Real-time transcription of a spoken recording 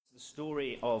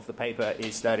story of the paper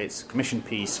is that it's a commission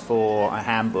piece for a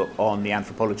handbook on the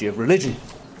anthropology of religion.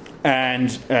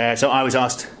 And so I was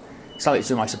asked, slightly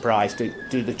to my surprise, to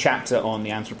do the chapter on the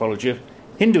anthropology of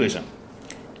Hinduism.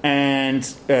 And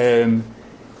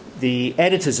the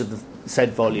editors of the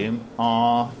said volume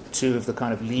are two of the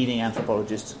kind of leading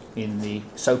anthropologists in the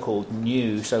so-called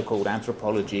new, so-called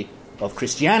anthropology of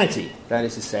Christianity. That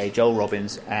is to say, Joel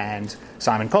Robbins and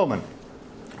Simon Coleman.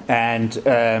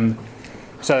 And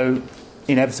so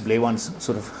inevitably one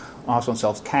sort of asks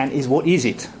oneself, what is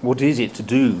it? What is it to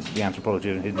do the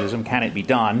anthropology of Hinduism? Can it be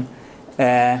done?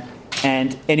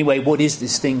 And anyway, what is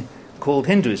this thing called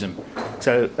Hinduism?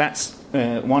 So that's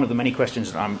one of the many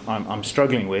questions that I'm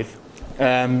struggling with.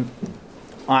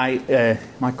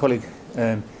 My colleague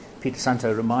Peter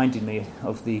Santo reminded me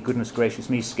of the Goodness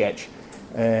Gracious Me sketch,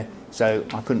 so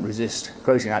I couldn't resist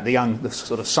quoting that. The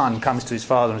sort of son comes to his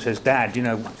father and says, "Dad,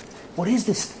 what is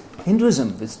this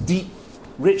Hinduism, this deep,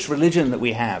 rich religion that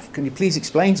we have? Can you please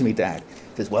explain to me, Dad?"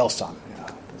 He says, "Well, son,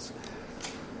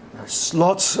 there's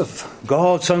lots of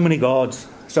gods, so many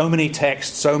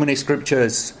texts, so many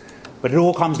scriptures, but it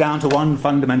all comes down to one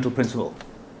fundamental principle: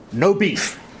 no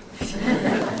beef."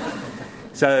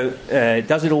 So,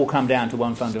 does it all come down to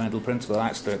one fundamental principle?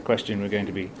 That's the question we're going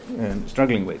to be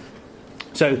struggling with.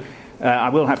 So, I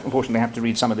will unfortunately have to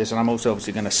read some of this, and I'm also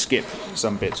obviously going to skip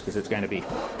some bits because it's going to be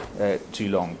too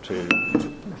long for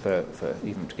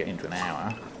even to get into an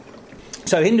hour.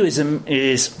 So Hinduism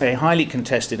is a highly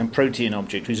contested and protean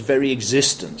object whose very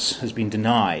existence has been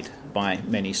denied by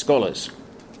many scholars.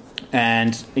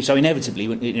 And so inevitably,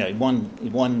 in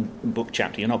one book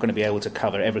chapter, you're not going to be able to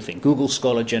cover everything. Google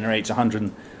Scholar generates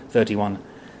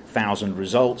 131,000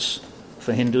 results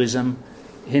for Hinduism.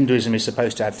 Hinduism is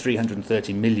supposed to have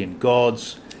 330 million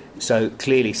gods, so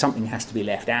clearly something has to be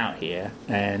left out here.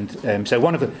 And so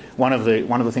one of the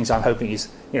things I'm hoping is,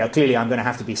 clearly I'm going to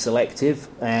have to be selective,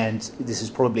 and this is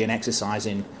probably an exercise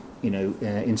in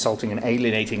insulting and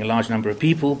alienating a large number of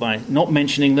people by not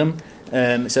mentioning them.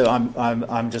 So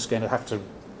I'm just going to have to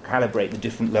calibrate the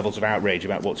different levels of outrage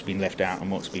about what's been left out and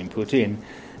what's been put in,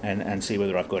 and see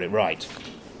whether I've got it right.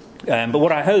 But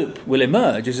what I hope will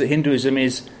emerge is that Hinduism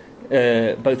is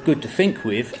both good to think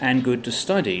with and good to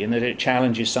study, and that it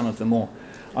challenges some of the more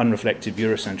unreflective,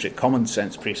 Eurocentric,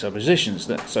 common-sense presuppositions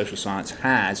that social science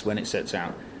has when it sets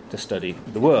out to study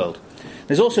the world.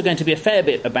 There's also going to be a fair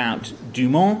bit about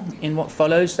Dumont in what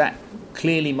follows. That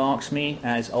clearly marks me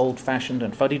as old-fashioned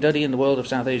and fuddy-duddy in the world of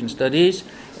South Asian studies.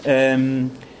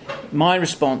 My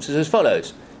response is as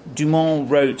follows. Dumont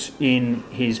wrote in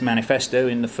his manifesto,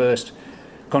 in the first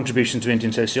contribution to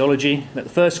Indian sociology, that the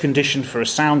first condition for a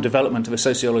sound development of a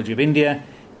sociology of India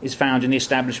is found in the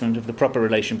establishment of the proper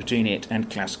relation between it and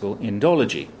classical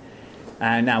Indology.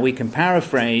 Now we can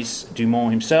paraphrase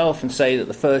Dumont himself and say that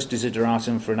the first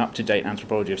desideratum for an up-to-date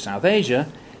anthropology of South Asia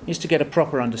is to get a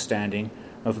proper understanding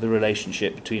of the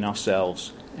relationship between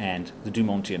ourselves and the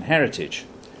Dumontian heritage.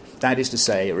 That is to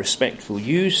say, a respectful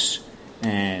use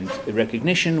and a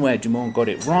recognition where Dumont got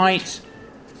it right,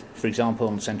 for example,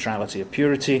 on the centrality of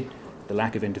purity, the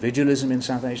lack of individualism in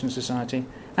South Asian society,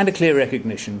 and a clear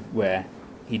recognition where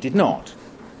he did not.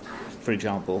 For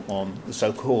example, on the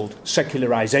so-called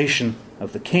secularization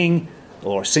of the king,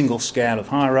 or a single scale of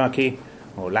hierarchy,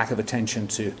 or lack of attention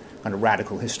to kind of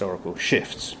radical historical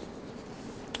shifts.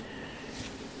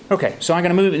 Okay, so I'm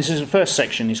going to move. This is the first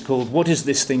section. Is called "What is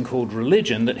this thing called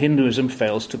religion that Hinduism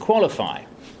fails to qualify?"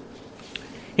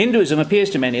 Hinduism appears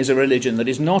to many as a religion that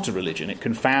is not a religion. It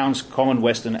confounds common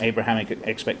Western Abrahamic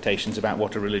expectations about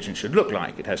what a religion should look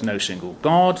like. It has no single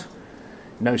God,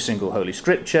 no single holy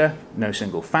scripture, no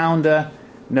single founder,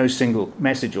 no single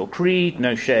message or creed,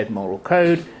 no shared moral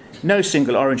code, no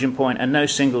single origin point, and no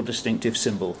single distinctive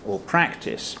symbol or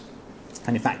practice.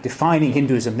 And in fact, defining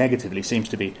Hinduism negatively seems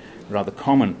to be a rather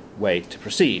common way to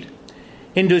proceed.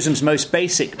 Hinduism's most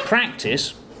basic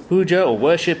practice, puja or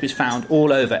worship, is found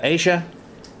all over Asia,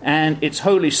 and its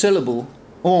holy syllable,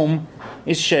 Om,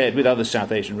 is shared with other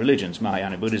South Asian religions,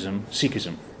 Mahayana Buddhism,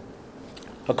 Sikhism.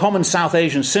 A common South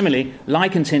Asian simile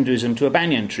likens Hinduism to a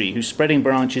banyan tree whose spreading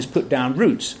branches put down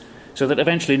roots so that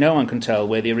eventually no one can tell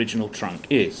where the original trunk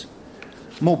is.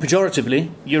 More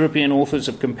pejoratively, European authors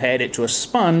have compared it to a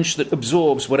sponge that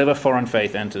absorbs whatever foreign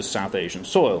faith enters South Asian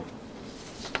soil.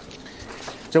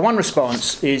 So one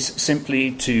response is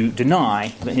simply to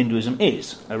deny that Hinduism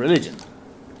is a religion.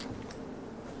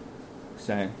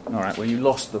 So, all right, well, you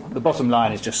lost the bottom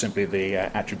line is just simply the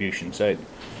attribution. So, a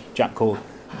chap called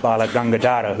Bala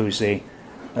Gangadhara, who's the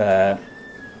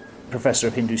professor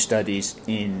of Hindu studies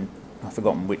in, I've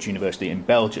forgotten which university, in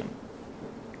Belgium.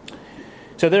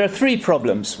 So there are three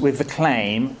problems with the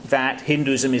claim that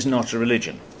Hinduism is not a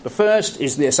religion. The first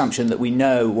is the assumption that we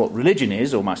know what religion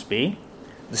is or must be.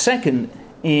 The second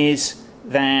is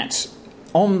that,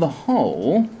 on the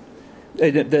whole,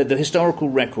 the historical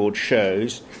record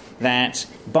shows that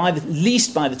at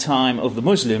least by the time of the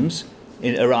Muslims'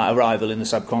 arrival in the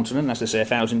subcontinent, as I say,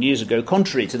 1,000 years ago,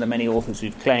 contrary to the many authors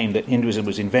who've claimed that Hinduism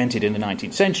was invented in the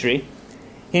 19th century,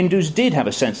 Hindus did have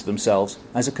a sense of themselves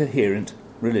as a coherent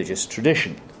religious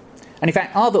tradition. And in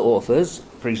fact, other authors,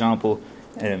 for example,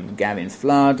 Gavin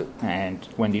Flood and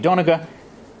Wendy Doniger,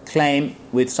 claim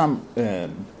with some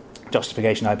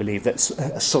justification, I believe, that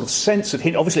a sort of sense of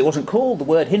Hindu, obviously it wasn't called, the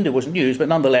word Hindu wasn't used, but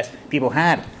nonetheless people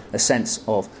had a sense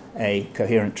of a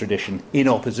coherent tradition in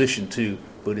opposition to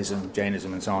Buddhism,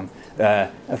 Jainism and so on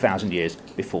 1,000 years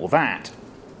before that.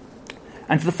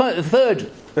 And for the third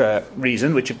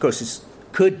reason, which of course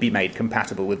could be made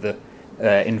compatible with the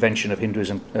invention of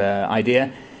Hinduism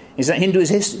idea, is that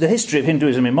the history of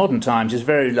Hinduism in modern times is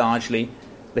very largely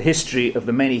the history of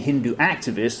the many Hindu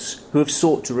activists who have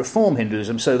sought to reform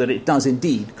Hinduism so that it does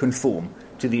indeed conform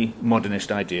to the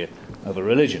modernist idea of a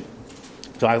religion.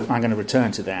 So I'm going to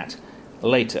return to that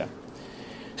later.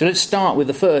 So let's start with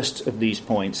the first of these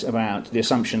points about the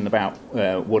assumption about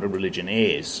what a religion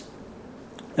is.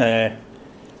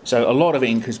 So a lot of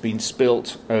ink has been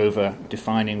spilt over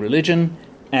defining religion,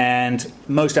 and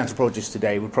most anthropologists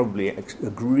today would probably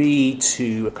agree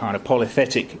to a kind of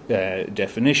polythetic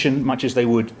definition, much as they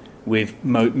would with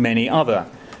many other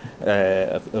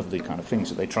of the kind of things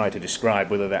that they try to describe,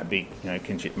 whether that be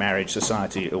kinship marriage,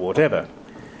 society, or whatever.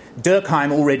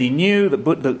 Durkheim already knew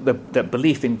that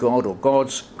belief in God or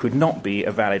gods could not be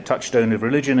a valid touchstone of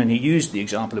religion, and he used the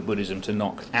example of Buddhism to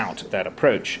knock out that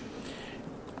approach.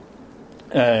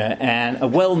 And a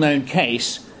well-known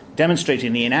case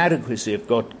demonstrating the inadequacy of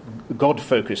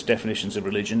God-focused definitions of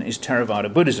religion is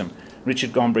Theravada Buddhism.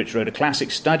 Richard Gombrich wrote a classic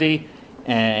study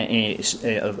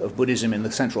of Buddhism in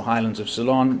the central highlands of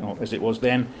Ceylon, or as it was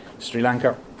then, Sri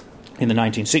Lanka, in the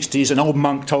 1960s. An old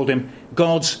monk told him,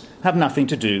 "Gods have nothing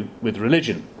to do with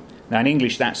religion." Now, in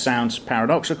English, that sounds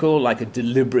paradoxical, like a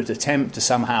deliberate attempt to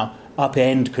somehow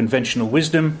upend conventional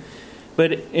wisdom.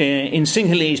 But in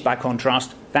Sinhalese, by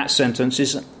contrast, that sentence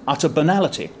is utter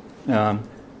banality.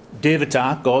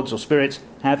 Devata, gods or spirits,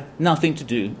 have nothing to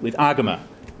do with agama,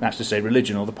 that's to say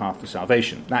religion or the path to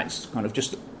salvation. That's kind of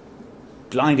just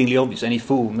blindingly obvious. Any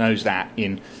fool knows that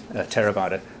in a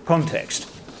Theravada context.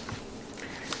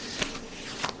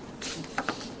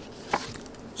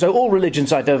 So all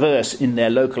religions are diverse in their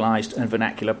localized and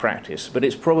vernacular practice, but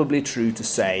it's probably true to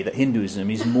say that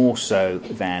Hinduism is more so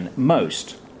than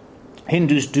most.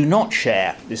 Hindus do not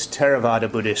share this Theravada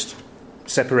Buddhist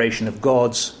separation of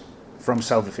gods from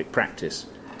salvific practice,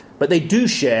 but they do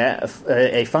share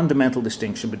a fundamental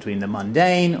distinction between the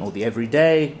mundane or the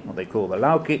everyday, what they call the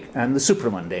laukik, and the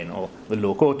supramundane or the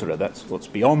lokottara, that's what's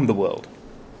beyond the world.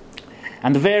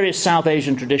 And the various South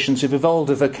Asian traditions have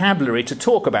evolved a vocabulary to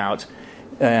talk about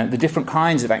the different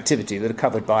kinds of activity that are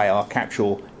covered by our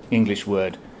catch-all English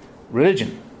word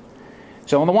religion.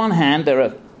 So on the one hand, there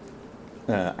are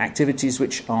activities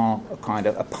which are a kind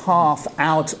of a path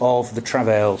out of the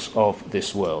travails of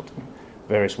this world.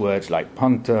 Various words like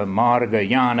panta, marga,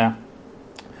 yana.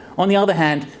 On the other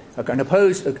hand, an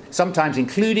opposed, sometimes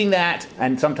including that,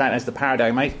 and sometimes as the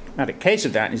paradigmatic case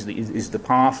of that is the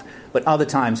path, but other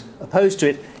times opposed to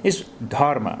it, is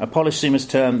dharma, a polysemous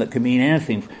term that can mean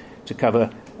anything to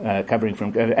covering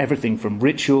from everything from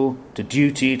ritual to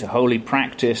duty to holy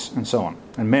practice and so on,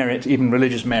 and merit, even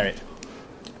religious merit.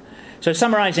 So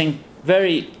summarizing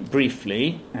very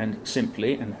briefly and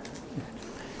simply,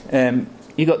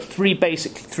 you've got three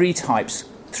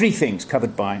things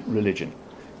covered by religion.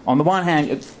 On the one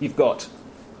hand, you've got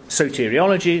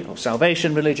soteriology or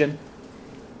salvation religion,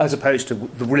 as opposed to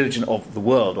the religion of the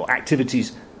world or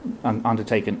activities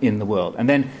undertaken in the world. And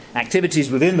then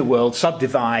activities within the world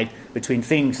subdivide between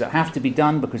things that have to be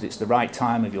done because it's the right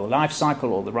time of your life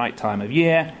cycle or the right time of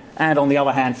year, and on the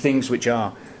other hand, things which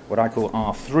are what I call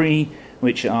R3,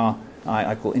 which are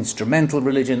I call instrumental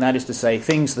religion, that is to say,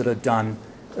 things that are done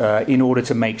in order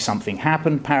to make something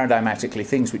happen, paradigmatically,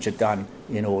 things which are done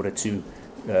in order to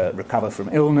recover from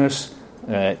illness,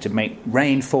 to make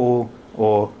rain fall,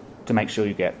 or to make sure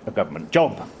you get a government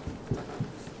job.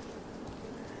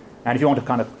 And if you want a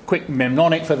kind of quick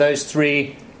mnemonic for those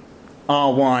three,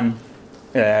 R1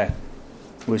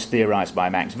 was theorized by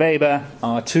Max Weber.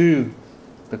 R2,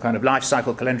 the kind of life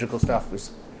cycle calendrical stuff,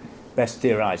 was best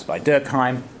theorized by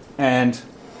Durkheim. And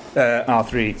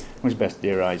R3 was best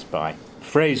theorized by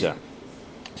Fraser.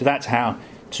 So that's how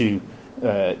to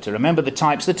remember the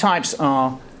types. The types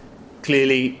are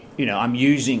clearly, I'm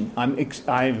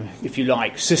if you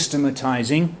like,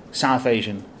 systematizing South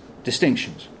Asian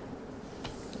distinctions.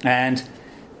 And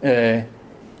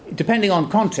depending on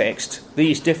context,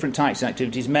 these different types of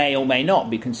activities may or may not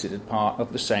be considered part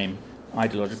of the same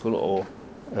ideological or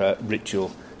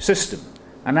ritual system.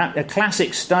 And a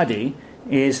classic study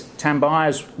is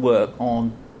Tambaya's work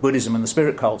on Buddhism and the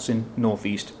spirit cults in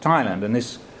northeast Thailand. And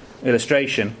this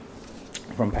illustration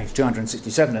from page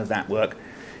 267 of that work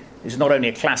is not only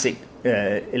a classic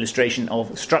illustration of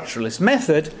structuralist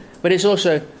method, but it's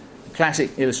also a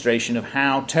classic illustration of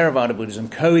how Theravada Buddhism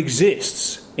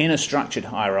coexists in a structured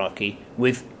hierarchy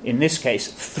with, in this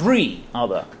case, 3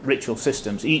 other ritual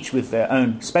systems, each with their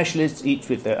own specialists, each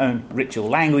with their own ritual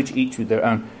language, each with their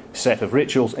own set of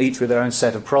rituals, each with their own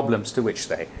set of problems to which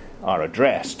they are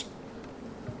addressed.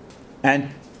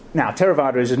 And now,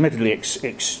 Theravada is admittedly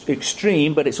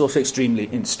extreme, but it's also extremely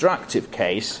instructive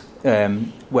case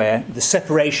where the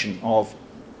separation of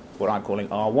what I'm calling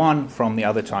R1 from the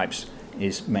other types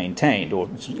is maintained, or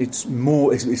it's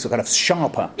kind of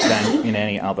sharper than in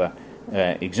any other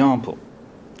example.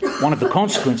 One of the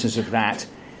consequences of that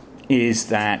is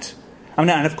that, and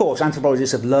of course,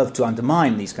 anthropologists have loved to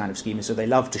undermine these kind of schemas, so they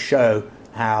love to show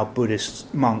how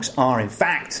Buddhist monks are in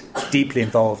fact deeply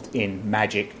involved in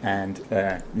magic and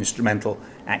instrumental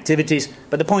activities.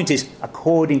 But the point is,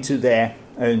 according to their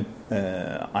own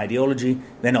ideology,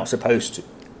 they're not supposed to.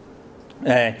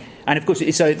 And of course,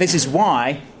 so this is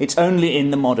why it's only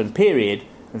in the modern period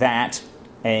that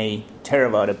a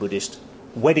Theravada Buddhist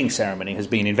wedding ceremony has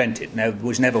been invented. Now, there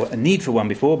was never a need for one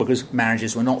before because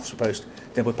marriages were not supposed,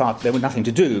 they were nothing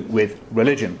to do with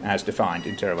religion as defined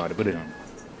in Theravada Buddhism.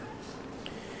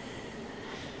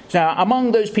 Now,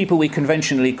 among those people we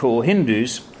conventionally call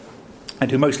Hindus,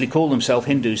 and who mostly call themselves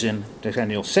Hindus in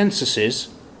decennial censuses,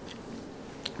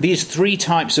 these 3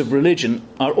 types of religion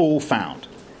are all found.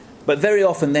 But very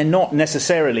often they're not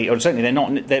necessarily, or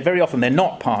certainly very often they're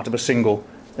not part of a single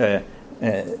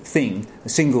thing, a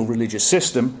single religious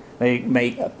system. They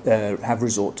may have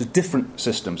resort to different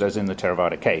systems, as in the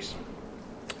Theravada case.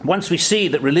 Once we see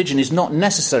that religion is not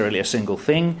necessarily a single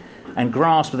thing, and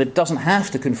grasp that it doesn't have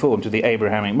to conform to the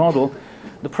Abrahamic model,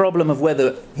 the problem of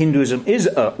whether Hinduism is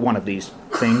one of these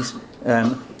things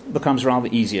becomes rather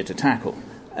easier to tackle.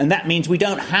 And that means we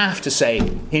don't have to say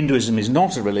Hinduism is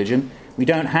not a religion. We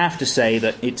don't have to say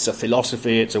that it's a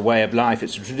philosophy, it's a way of life,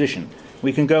 it's a tradition.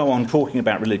 We can go on talking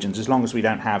about religions as long as we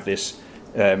don't have this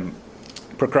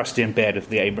Procrustean bed of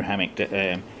the Abrahamic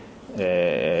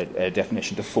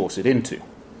definition to force it into.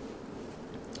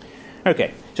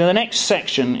 Okay, so the next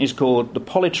section is called the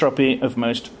polytropy of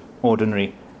most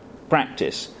ordinary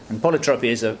practice. And polytropy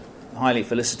is a highly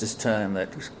felicitous term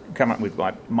that's come up with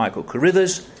by Michael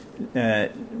Carithers,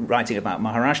 writing about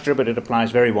Maharashtra, but it applies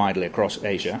very widely across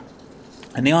Asia.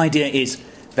 And the idea is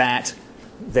that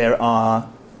there are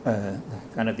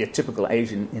kind of the typical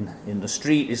Asian in the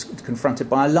street is confronted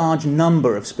by a large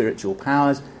number of spiritual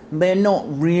powers, and they're not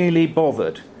really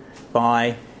bothered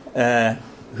by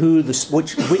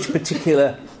which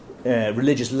particular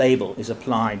religious label is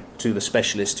applied to the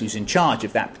specialist who's in charge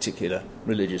of that particular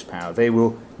religious power. They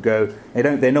will go.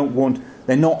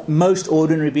 Most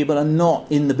ordinary people are not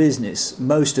in the business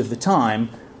most of the time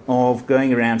of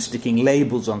going around sticking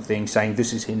labels on things, saying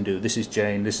this is Hindu, this is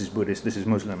Jain, this is Buddhist, this is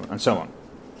Muslim, and so on.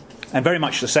 And very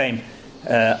much the same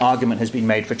argument has been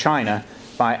made for China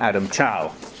by Adam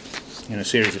Chow in a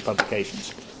series of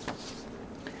publications.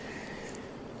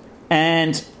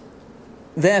 And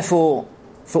therefore,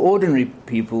 for ordinary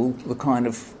people,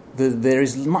 there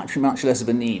is much less of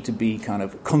a need to be kind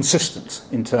of consistent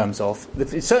in terms of,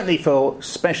 certainly for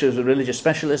religious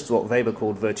specialists, what Weber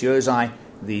called virtuosi,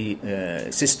 the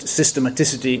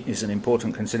systematicity is an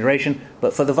important consideration,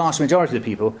 but for the vast majority of the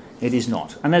people, it is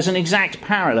not. And there's an exact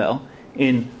parallel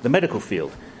in the medical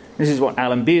field. This is what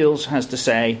Alan Beals has to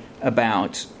say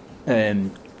about humours,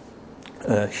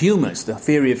 the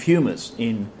theory of humours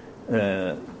in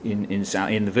the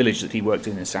village that he worked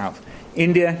in South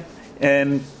India,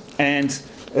 and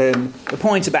the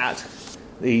point about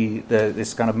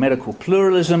this kind of medical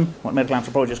pluralism, what medical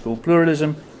anthropologists call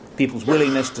pluralism, people's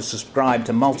willingness to subscribe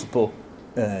to multiple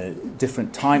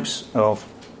different types of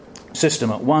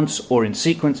system at once or in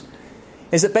sequence,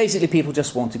 is that basically people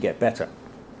just want to get better.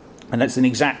 And that's an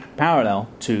exact parallel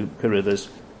to Carithers'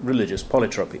 religious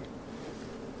polytropy.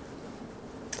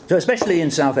 So especially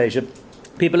in South Asia,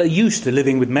 people are used to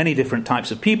living with many different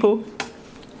types of people,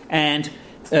 and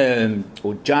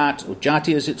or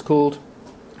jati as it's called,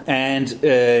 and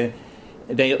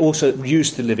they are also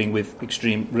used to living with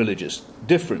extreme religious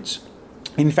difference.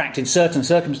 In fact, in certain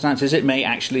circumstances, it may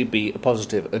actually be a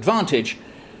positive advantage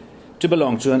to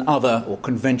belong to an other or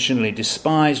conventionally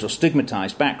despised or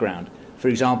stigmatized background. For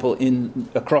example,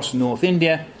 across North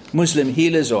India, Muslim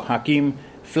healers or hakim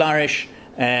flourish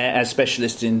as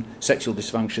specialists in sexual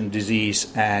dysfunction,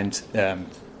 disease, and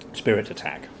spirit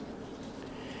attack.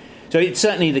 So it's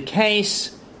certainly the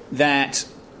case that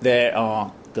the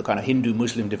kind of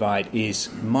Hindu-Muslim divide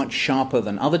is much sharper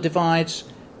than other divides.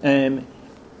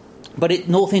 But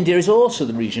North India is also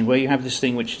the region where you have this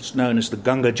thing which is known as the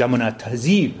Ganga-Jamuna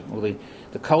Tahzeeb, or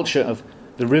the culture of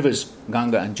the rivers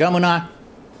Ganga and Jamuna,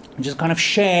 which is a kind of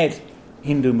shared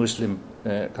Hindu-Muslim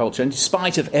culture, in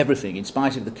spite of everything, in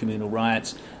spite of the communal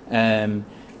riots. And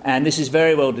this is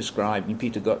very well described in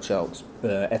Peter Gottschalk's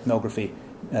ethnography,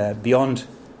 Beyond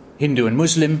Hindu and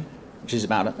Muslim, which is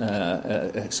about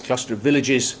a cluster of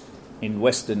villages in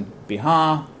western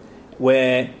Bihar,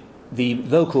 where the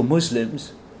local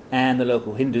Muslims and the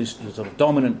local Hindus, the sort of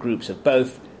dominant groups of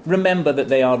both, remember that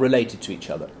they are related to each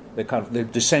other. They're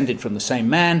descended from the same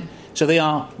man, so they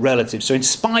are relatives. So in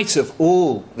spite of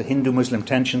all the Hindu-Muslim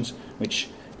tensions which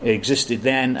existed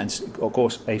then, and of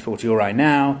course a fortiori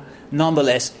now,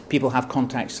 nonetheless people have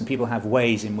contacts and people have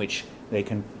ways in which they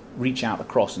can reach out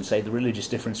across and say the religious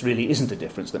difference really isn't a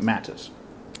difference that matters.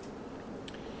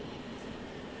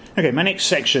 Okay, my next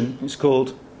section is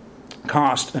called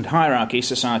Caste and Hierarchy,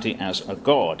 Society as a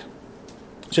God.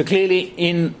 So clearly,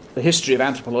 in the history of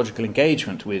anthropological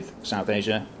engagement with South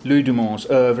Asia, Louis Dumont's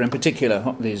oeuvre, in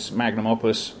particular his magnum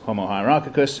opus, Homo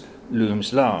Hierarchicus,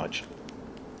 looms large.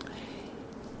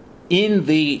 In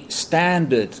the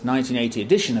standard 1980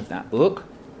 edition of that book,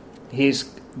 his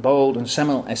bold and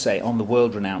seminal essay on the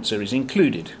world renouncer is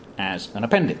included as an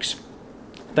appendix.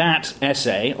 That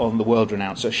essay on the world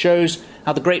renouncer shows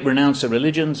how the great renouncer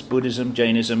religions, Buddhism,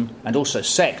 Jainism, and also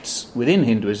sects within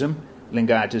Hinduism,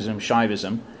 Lingayatism,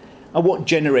 Shaivism, are what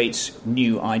generates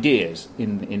new ideas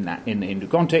in the Hindu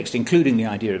context, including the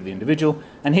idea of the individual,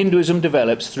 and Hinduism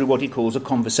develops through what he calls a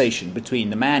conversation between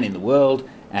the man in the world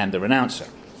and the renouncer.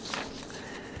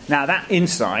 Now that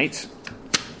insight,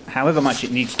 however much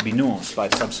it needs to be nuanced by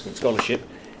subsequent scholarship,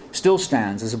 still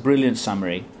stands as a brilliant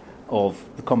summary of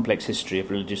the complex history of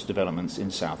religious developments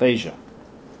in South Asia.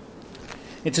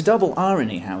 It's a double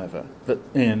irony, however, that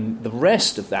in the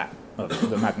rest of the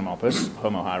magnum opus,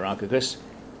 Homo Hierarchicus,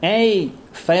 A,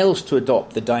 fails to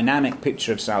adopt the dynamic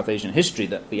picture of South Asian history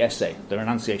that the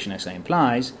renunciation essay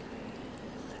implies,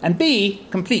 and B,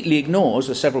 completely ignores,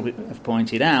 as several have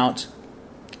pointed out,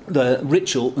 the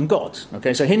ritual and gods.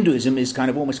 Okay, so Hinduism is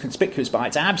kind of almost conspicuous by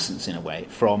its absence, in a way,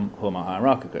 from Homo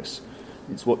Hierarchicus.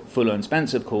 It's what Fuller and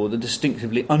Spencer have called the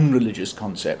distinctively unreligious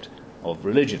concept of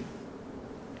religion.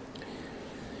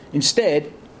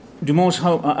 Instead, Dumont's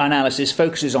analysis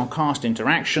focuses on caste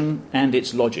interaction and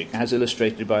its logic, as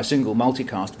illustrated by a single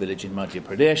multi-caste village in Madhya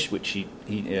Pradesh, which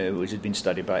had been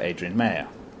studied by Adrian Mayer.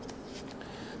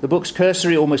 The book's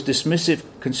cursory, almost dismissive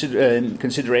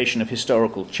consideration of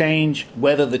historical change,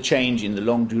 whether the change in the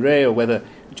longue durée or whether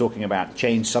we're talking about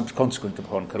change consequent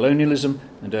upon colonialism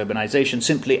and urbanization,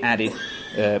 simply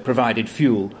provided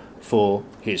fuel for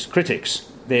his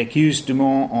critics. They accused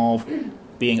Dumont of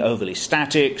being overly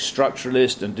static,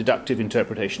 structuralist, and deductive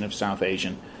interpretation of South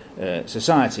Asian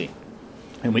society,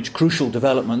 in which crucial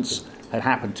developments had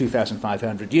happened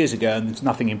 2,500 years ago and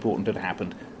nothing important had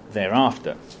happened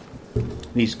thereafter.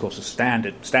 These, of course, are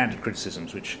standard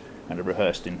criticisms which are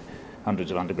rehearsed in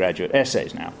hundreds of undergraduate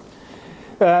essays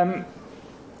now.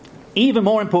 Even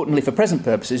more importantly for present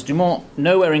purposes, Dumont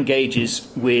nowhere engages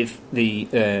with the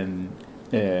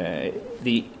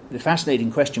fascinating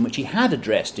question which he had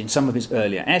addressed in some of his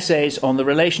earlier essays on the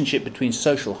relationship between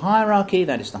social hierarchy,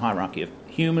 that is the hierarchy of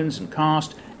humans and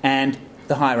caste, and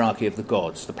the hierarchy of the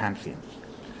gods, the pantheon.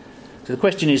 So the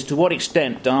question is, to what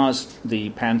extent does the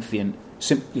pantheon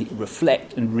simply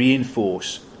reflect and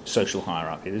reinforce social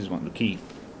hierarchy? This is one of the key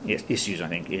issues, I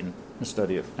think, in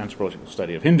the anthropological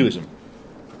study of Hinduism.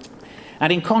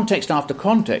 And in context after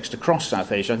context across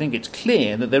South Asia, I think it's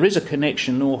clear that there is a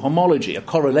connection or homology, a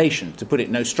correlation, to put it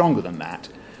no stronger than that,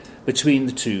 between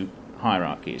the two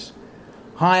hierarchies.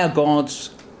 Higher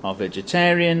gods are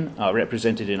vegetarian, are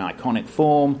represented in iconic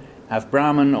form, have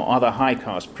Brahman or other high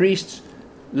caste priests.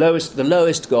 The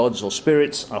lowest gods or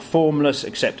spirits are formless,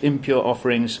 accept impure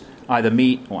offerings, either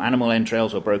meat or animal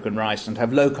entrails or broken rice, and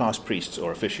have low caste priests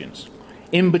or officiants.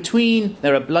 In between,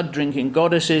 there are blood-drinking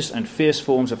goddesses and fierce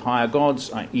forms of higher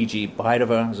gods, e.g.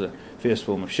 Bhairava as a fierce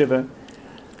form of Shiva.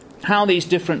 How these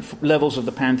different levels of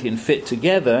the pantheon fit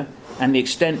together and the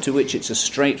extent to which it's a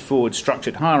straightforward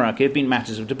structured hierarchy have been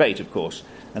matters of debate, of course,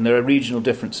 and there are regional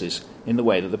differences in the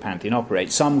way that the pantheon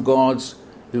operates. Some gods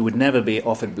who would never be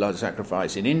offered blood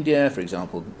sacrifice in India, for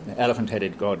example, the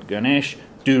elephant-headed god Ganesh,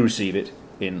 do receive it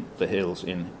in the hills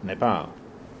in Nepal.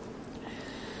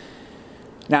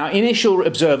 Now, initial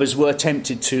observers were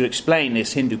tempted to explain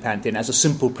this Hindu pantheon as a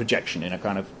simple projection in a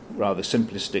kind of rather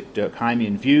simplistic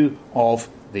Durkheimian view of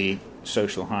the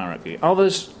social hierarchy.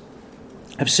 Others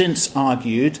have since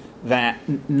argued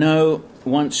that no,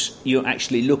 once you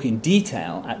actually look in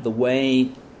detail at the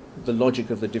way the logic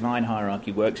of the divine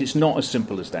hierarchy works, it's not as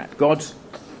simple as that. Gods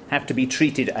have to be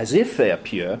treated as if they are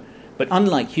pure, but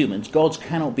unlike humans, gods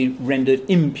cannot be rendered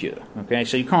impure. Okay,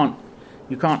 so you can't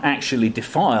actually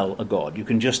defile a god. You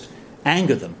can just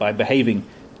anger them by behaving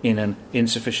in an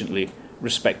insufficiently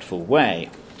respectful way.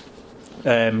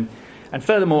 And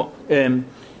furthermore,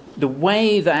 the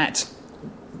way that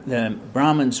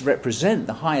Brahmins represent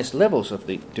the highest levels of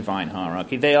the divine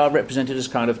hierarchy, they are represented as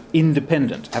kind of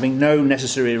independent, having no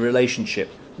necessary relationship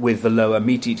with the lower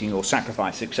meat-eating or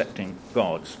sacrifice-accepting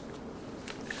gods.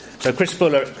 So Chris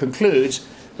Fuller concludes,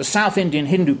 the South Indian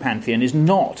Hindu pantheon is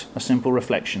not a simple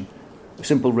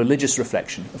religious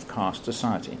reflection of caste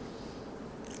society.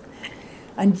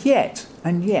 And yet,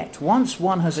 once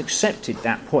one has accepted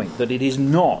that point, that it is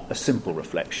not a simple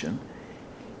reflection,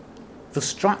 the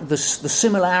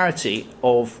similarity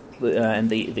of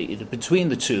between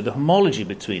the two, the homology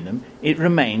between them, it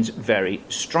remains very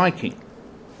striking.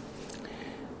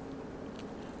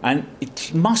 And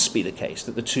it must be the case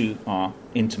that the two are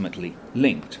intimately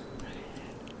linked.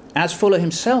 As Fuller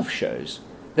himself shows,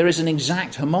 there is an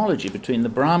exact homology between the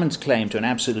Brahmins' claim to an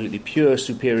absolutely pure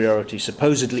superiority,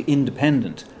 supposedly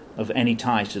independent of any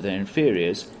ties to their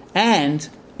inferiors, and,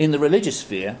 in the religious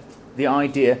sphere, the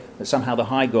idea that somehow the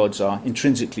high gods are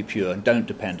intrinsically pure and don't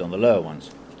depend on the lower ones.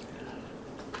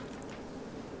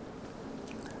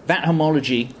 That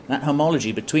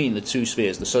homology between the two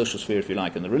spheres, the social sphere, if you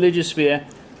like, and the religious sphere,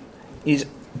 is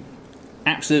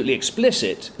absolutely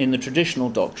explicit in the traditional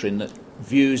doctrine that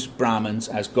views Brahmins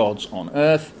as gods on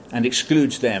earth and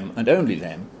excludes them, and only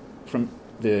them, from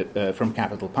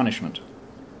capital punishment.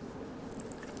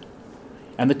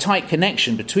 And the tight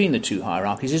connection between the two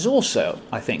hierarchies is also,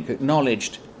 I think,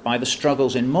 acknowledged by the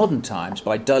struggles in modern times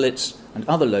by Dalits and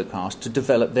other low castes to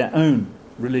develop their own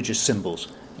religious symbols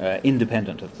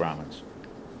independent of Brahmins.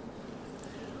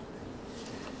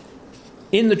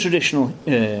 In the traditional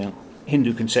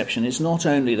Hindu conception, it's not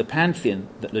only the pantheon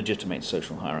that legitimates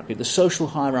social hierarchy. The social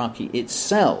hierarchy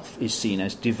itself is seen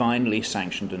as divinely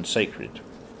sanctioned and sacred.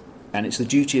 And it's the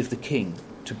duty of the king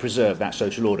to preserve that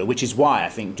social order, which is why I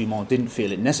think Dumont didn't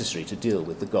feel it necessary to deal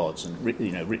with the gods and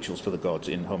rituals for the gods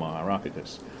in Homo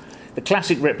Hierarchicus. The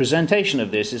classic representation of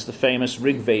this is the famous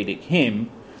Rigvedic hymn,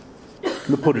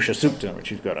 the Purusha Sukta, which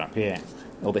you've got up here,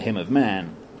 or the Hymn of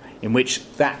Man, in which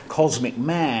that cosmic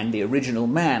man, the original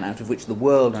man out of which the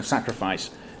world and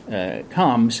sacrifice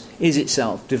comes, is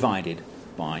itself divided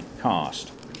by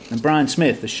caste. And Brian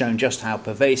Smith has shown just how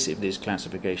pervasive this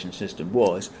classification system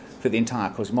was for the entire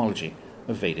cosmology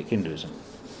of Vedic Hinduism.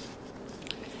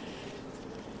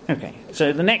 Okay,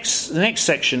 so the next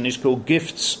section is called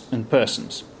Gifts and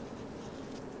Persons.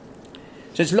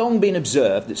 So it's long been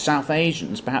observed that South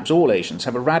Asians, perhaps all Asians,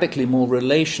 have a radically more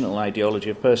relational ideology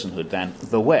of personhood than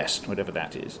the West, whatever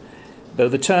that is, though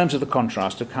the terms of the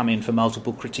contrast have come in for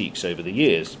multiple critiques over the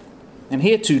years. And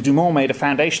here too, Dumont made a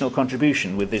foundational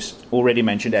contribution with this already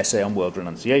mentioned essay on world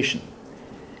renunciation.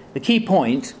 The key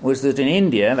point was that in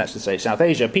India, that's to say South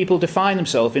Asia, people define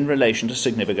themselves in relation to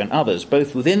significant others,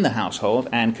 both within the household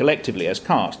and collectively as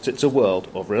castes. It's a world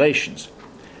of relations.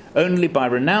 Only by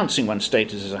renouncing one's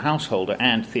status as a householder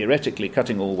and, theoretically,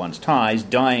 cutting all one's ties,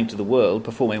 dying to the world,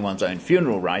 performing one's own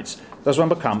funeral rites, does one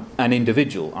become an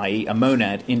individual, i.e. a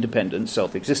monad, independent,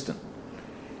 self-existent.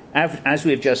 As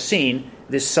we have just seen,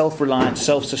 this self-reliant,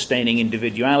 self-sustaining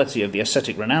individuality of the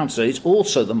ascetic renouncer is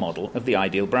also the model of the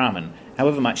ideal Brahmin,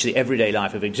 however much the everyday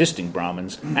life of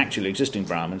actually existing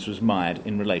Brahmins, was mired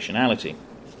in relationality.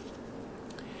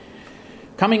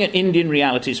 Coming at Indian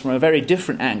realities from a very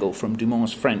different angle from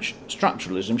Dumont's French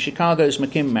structuralism, Chicago's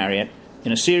McKim Marriott,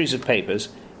 in a series of papers,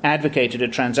 advocated a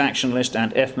transactionalist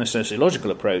and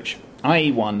ethno-sociological approach,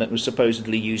 i.e. one that was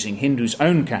supposedly using Hindus'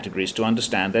 own categories to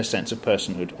understand their sense of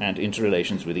personhood and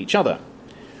interrelations with each other.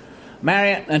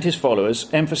 Marriott and his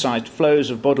followers emphasized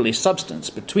flows of bodily substance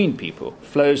between people,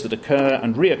 flows that occur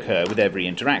and reoccur with every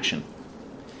interaction.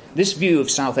 This view of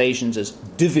South Asians as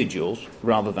individuals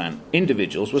rather than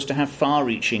individuals was to have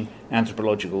far-reaching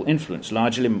anthropological influence,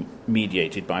 largely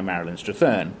mediated by Marilyn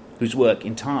Strathern, whose work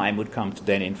in time would come to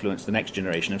then influence the next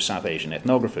generation of South Asian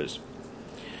ethnographers.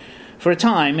 For a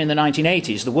time, in the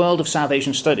 1980s, the world of South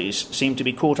Asian studies seemed to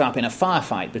be caught up in a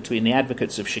firefight between the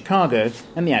advocates of Chicago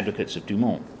and the advocates of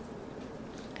Dumont.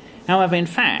 However, in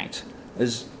fact,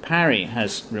 as Parry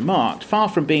has remarked, far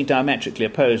from being diametrically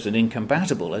opposed and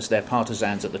incompatible, as their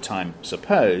partisans at the time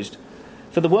supposed,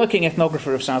 for the working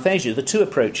ethnographer of South Asia, the two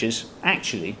approaches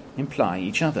actually imply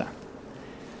each other.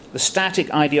 The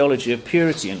static ideology of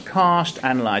purity and caste,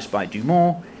 analysed by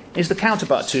Dumont, is the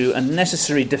counterpart to and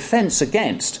necessary defence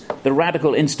against the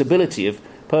radical instability of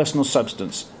personal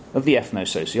substance of the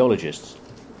ethno-sociologists.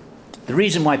 The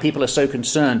reason why people are so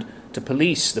concerned to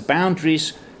police the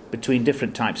boundaries between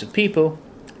different types of people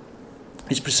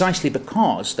is precisely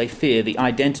because they fear the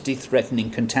identity-threatening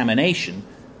contamination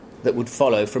that would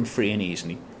follow from free and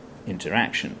easy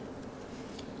interaction.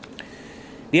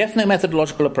 The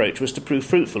ethno-methodological approach was to prove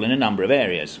fruitful in a number of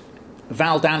areas.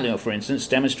 Val Daniel, for instance,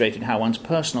 demonstrated how one's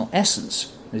personal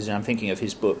essence, I'm thinking of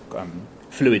his book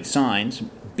Fluid Signs,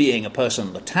 Being a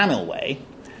Person the Tamil Way,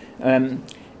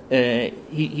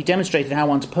 he demonstrated how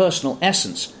one's personal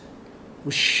essence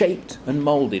was shaped and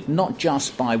moulded not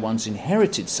just by one's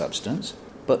inherited substance,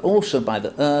 but also by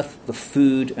the earth, the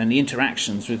food, and the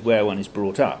interactions with where one is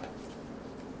brought up.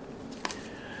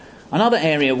 Another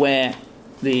area where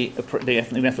the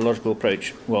methodological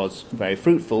approach was very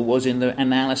fruitful was in the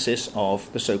analysis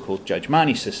of the so-called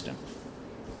Judgmani system.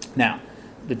 Now,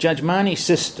 the Judgmani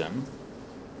system,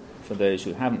 for those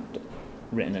who haven't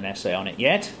written an essay on it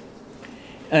yet,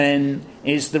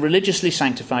 is the religiously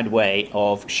sanctified way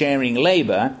of sharing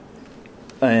labour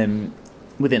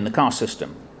within the caste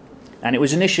system. And it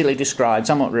was initially described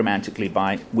somewhat romantically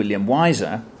by William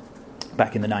Weiser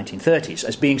back in the 1930s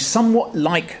as being somewhat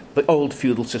like the old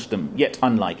feudal system, yet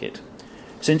unlike it,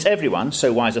 since everyone,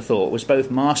 so Weiser thought, was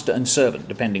both master and servant,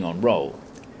 depending on role.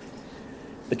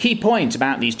 The key point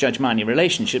about these Judgmani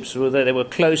relationships was that they were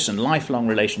close and lifelong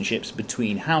relationships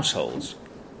between households,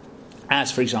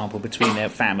 as, for example, between their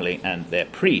family and their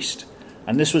priest.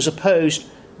 And this was opposed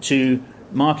to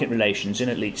market relations in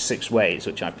at least 6 ways,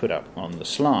 which I put up on the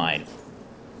slide.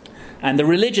 And the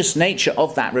religious nature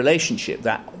of that relationship,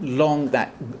 that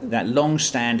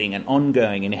long-standing and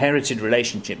ongoing inherited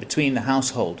relationship between the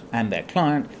household and their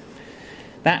client,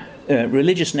 that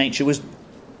religious nature was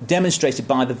demonstrated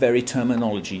by the very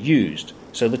terminology used.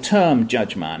 So the term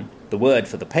judgman, the word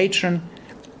for the patron,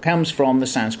 comes from the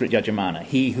Sanskrit yajamana,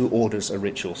 he who orders a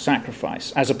ritual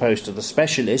sacrifice, as opposed to the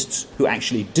specialists who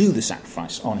actually do the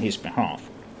sacrifice on his behalf.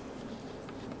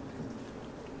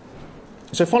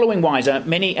 So following Weiser,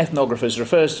 many ethnographers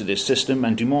refers to this system,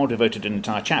 and Dumont devoted an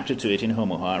entire chapter to it in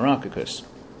Homo Hierarchicus.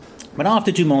 But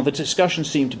after Dumont, the discussion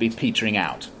seemed to be petering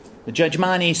out. The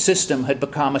Judgmani system had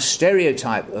become a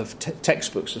stereotype of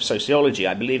textbooks of sociology.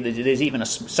 I believe that there's even a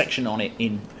section on it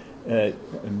in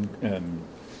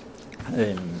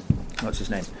what's his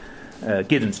name?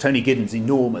 Tony Giddens'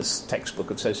 enormous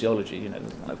textbook of sociology.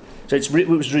 So it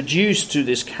was reduced to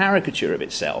this caricature of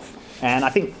itself. And I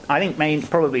think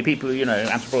probably people,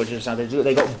 anthropologists,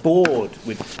 they got bored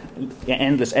with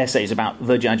endless essays about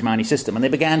the Judgmani system, and they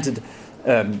began to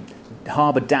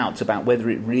harbour doubts about whether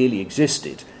it really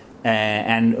existed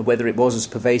and whether it was as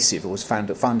pervasive or was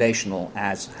foundational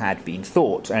as had been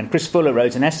thought. And Chris Fuller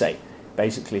wrote an essay,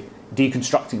 basically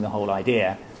deconstructing the whole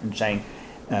idea and saying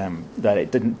that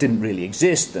it didn't really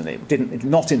exist, and it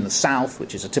not in the South,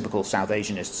 which is a typical South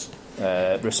Asianist's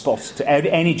response to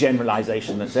any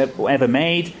generalisation that's ever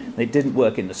made. They didn't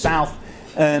work in the South.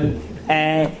 And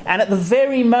at the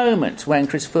very moment when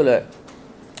Chris Fuller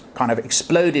kind of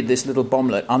exploded this little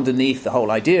bomblet underneath the whole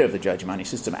idea of the Judgmani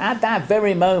system, at that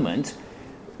very moment,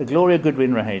 Gloria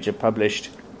Goodwin-Raheja published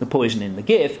The Poison in the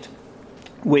Gift,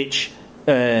 which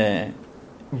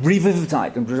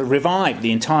revived and revived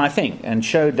the entire thing and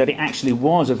showed that it actually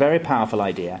was a very powerful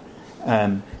idea,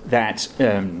 that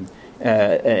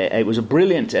it was a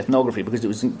brilliant ethnography because it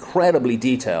was incredibly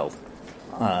detailed,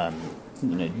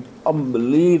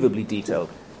 unbelievably detailed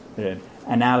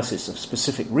analysis of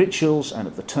specific rituals and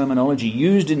of the terminology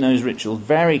used in those rituals,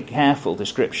 very careful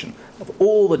description of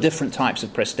all the different types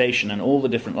of prestation and all the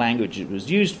different language it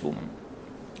was used for them.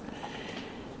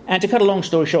 And to cut a long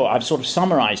story short, I've sort of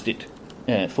summarised it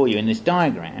for you in this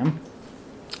diagram.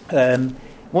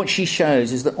 What she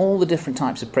shows is that all the different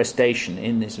types of prestation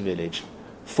in this village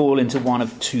fall into one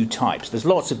of 2 types. There's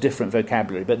lots of different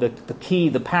vocabulary, but the key,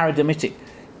 the paradigmatic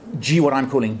what I'm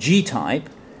calling G type,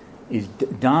 is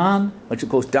dhan, which of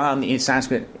course dhan in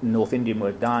Sanskrit, North Indian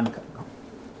word dhan,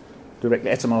 directly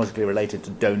etymologically related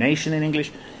to donation in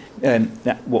English,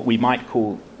 that what we might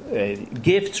call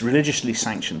gifts, religiously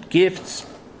sanctioned gifts.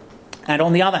 And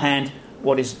on the other hand,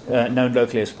 what is known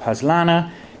locally as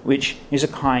paslana, which is a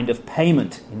kind of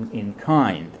payment in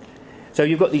kind. So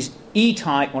you've got these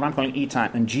E-type, what I'm calling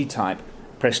E-type and G-type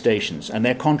prestations, and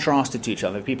they're contrasted to each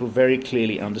other. People very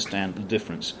clearly understand the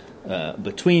difference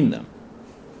between them.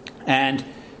 And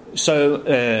so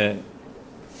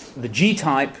the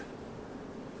G-type,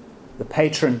 the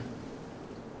patron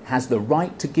has the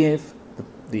right to give,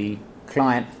 the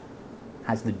client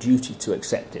has the duty to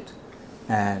accept it,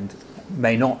 and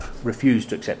may not refuse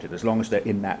to accept it as long as they're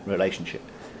in that relationship.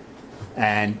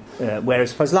 And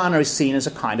whereas Faslana is seen as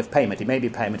a kind of payment. It may be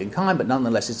payment in kind, but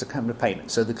nonetheless it's a kind of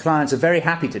payment. So the clients are very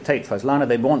happy to take Faslana.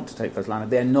 They want to take Faslana.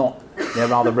 They're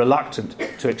rather reluctant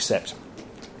to accept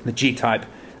the G-type,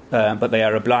 but they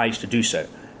are obliged to do so.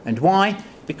 And why?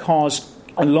 Because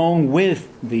along with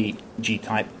the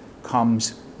G-type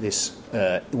comes this,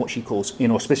 what she calls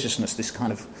inauspiciousness, this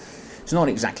kind of, it's not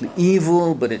exactly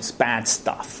evil, but it's bad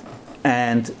stuff.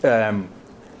 And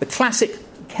the classic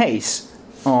case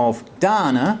of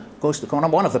dana, of course,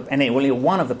 one of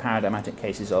the paradigmatic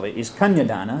cases of it is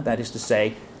Kanyadana, that is to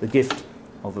say, the gift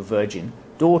of a virgin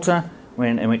daughter,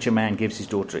 in which a man gives his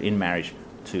daughter in marriage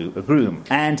to a groom.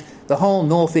 And the whole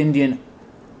North Indian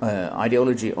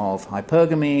ideology of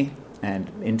hypergamy and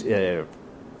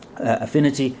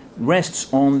affinity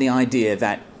rests on the idea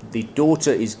that the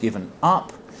daughter is given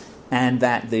up, and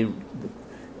that the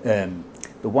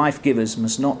wife givers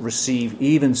must not receive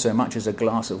even so much as a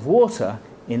glass of water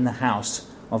in the house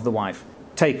of the wife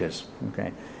takers.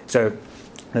 Okay, so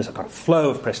there's a kind of flow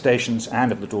of prestations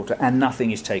and of the daughter, and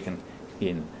nothing is taken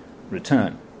in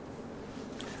return.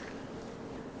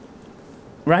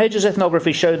 Raheja's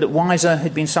ethnography showed that Weiser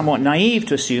had been somewhat naive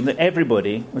to assume that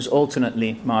everybody was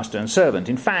alternately master and servant.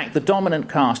 In fact, the dominant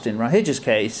caste in Raheja's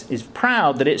case is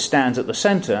proud that it stands at the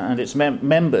centre, and its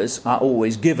members are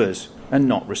always givers and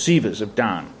not receivers of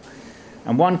dan.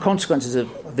 And one consequence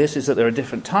of this is that there are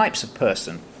different types of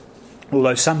person,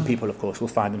 although some people, of course, will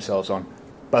find themselves on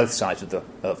both sides of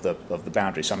the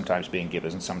boundary, sometimes being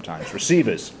givers and sometimes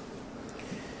receivers.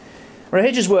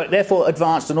 Raheja's work therefore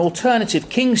advanced an alternative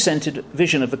king-centred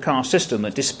vision of the caste system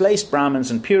that displaced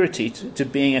Brahmins and purity to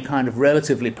being a kind of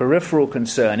relatively peripheral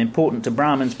concern, important to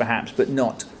Brahmins perhaps, but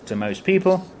not to most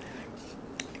people.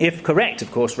 If correct,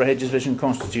 of course, Raheja's vision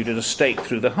constituted a stake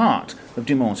through the heart of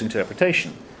Dumont's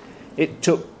interpretation. It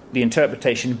took the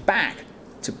interpretation back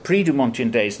to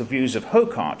pre-Dumontian days, the views of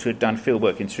Hocart, who had done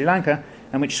fieldwork in Sri Lanka,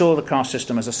 and which saw the caste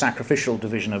system as a sacrificial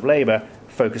division of labour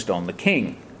focused on the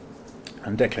king.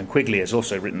 And Declan Quigley has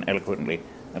also written eloquently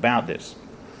about this.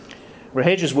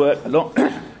 Raheja's work,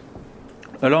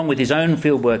 along with his own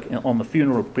fieldwork on the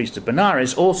funeral priest of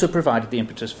Benares, also provided the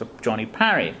impetus for Johnny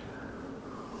Parry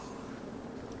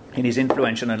in his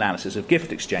influential analysis of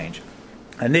gift exchange.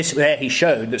 And there he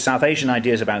showed that South Asian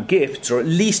ideas about gifts, or at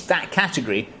least that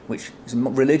category, which is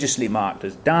religiously marked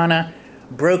as dana,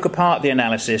 broke apart the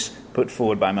analysis put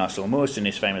forward by Marcel Mauss in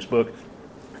his famous book.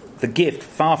 The gift,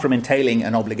 far from entailing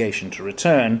an obligation to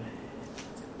return,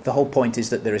 the whole point is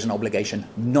that there is an obligation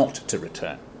not to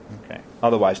return. Okay.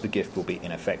 Otherwise, the gift will be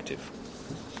ineffective.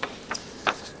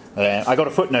 I got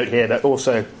a footnote here that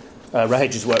also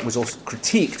Raheja's work was also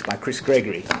critiqued by Chris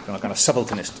Gregory from a kind of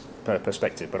subalternist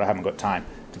perspective, but I haven't got time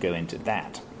to go into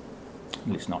that. At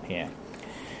least not here.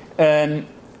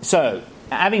 So,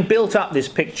 having built up this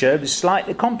picture, this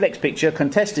slightly complex picture,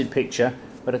 contested picture,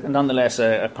 but nonetheless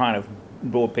a kind of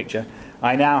broad picture,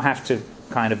 I now have to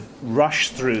kind of rush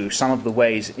through some of the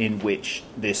ways in which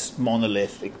this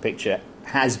monolithic picture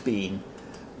has been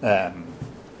kind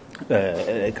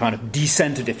of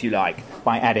decentered, if you like,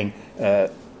 by adding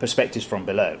perspectives from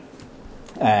below.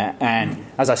 And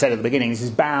as I said at the beginning,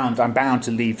 I'm bound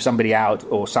to leave somebody out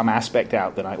or some aspect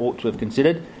out that I ought to have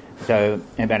considered. So,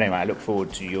 but anyway, I look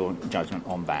forward to your judgment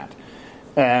on that.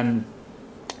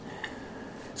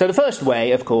 So the first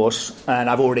way, of course, and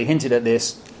I've already hinted at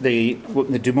this, the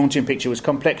Dumontian picture was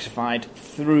complexified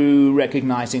through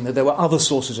recognising that there were other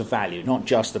sources of value, not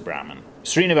just the Brahman.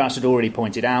 Srinivas had already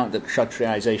pointed out that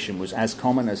Kshatriyization was as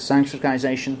common as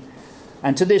Sanskritization,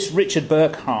 and to this Richard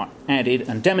Burkhardt added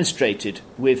and demonstrated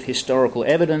with historical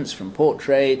evidence from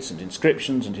portraits and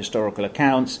inscriptions and historical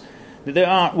accounts that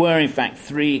there were in fact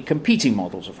three competing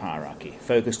models of hierarchy,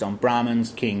 focused on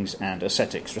Brahmins, kings and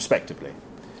ascetics, respectively.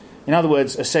 In other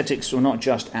words, ascetics were not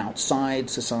just outside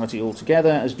society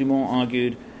altogether, as Dumont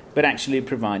argued, but actually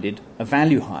provided a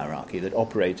value hierarchy that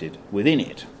operated within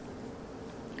it.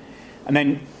 And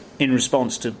then, in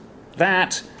response to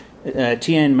that,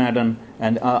 T.N. Madan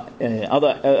and he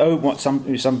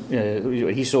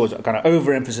saw as a kind of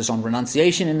overemphasis on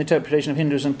renunciation in the interpretation of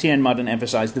Hinduism. T.N. Madan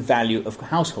emphasized the value of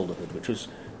householderhood, which was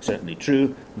certainly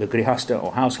true. The grihasta,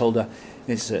 or householder,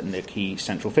 is certainly a key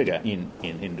central figure in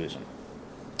Hinduism.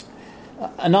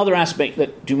 Another aspect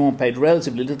that Dumont paid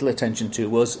relatively little attention to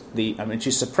was which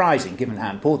is surprising given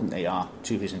how important they are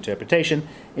to his interpretation,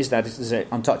 is that it is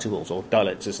untouchables, or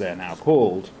Dalits as they're now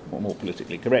called, or more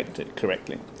politically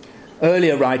correctly.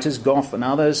 Earlier writers, Goff and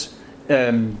others,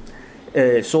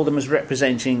 saw them as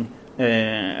representing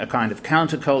a kind of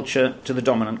counterculture to the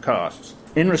dominant castes.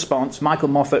 In response, Michael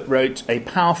Moffat wrote a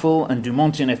powerful and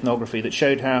Dumontian ethnography that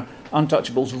showed how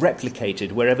untouchables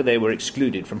replicated wherever they were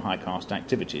excluded from high caste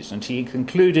activities. And he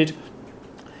concluded,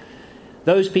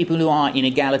 those people who are, in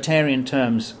egalitarian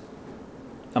terms,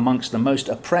 amongst the most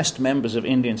oppressed members of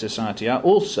Indian society are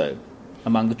also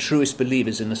among the truest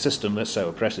believers in the system that so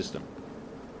oppresses them.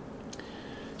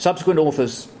 Subsequent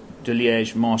authors, de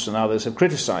Liège, Moss and others, have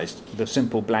criticised the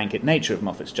simple blanket nature of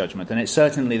Moffat's judgment, and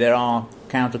certainly there are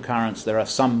countercurrents. There are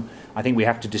some, I think we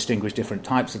have to distinguish different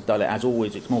types of Dalit. As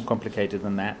always, it's more complicated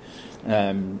than that,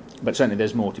 but certainly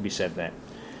there's more to be said there.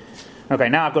 Okay,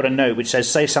 now I've got a note which says,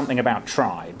 say something about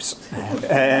tribes.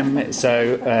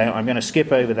 So I'm going to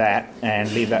skip over that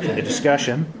and leave that for the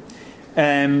discussion.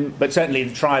 But certainly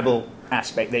the tribal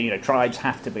aspect there, tribes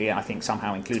have to be, I think,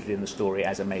 somehow included in the story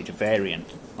as a major variant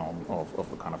of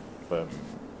the kind of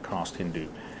caste Hindu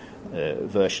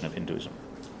version of Hinduism.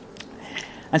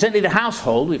 And certainly the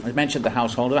household, we've mentioned the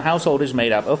household is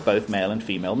made up of both male and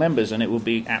female members, and it would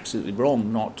be absolutely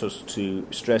wrong not to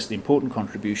stress the important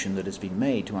contribution that has been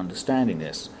made to understanding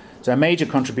this. So a major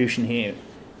contribution here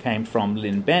came from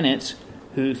Lynn Bennett,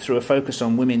 who, through a focus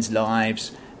on women's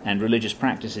lives and religious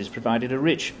practices, provided a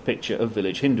rich picture of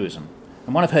village Hinduism.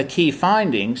 And one of her key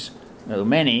findings, though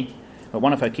many, but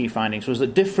one of her key findings was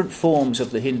that different forms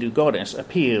of the Hindu goddess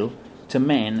appeal to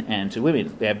men and to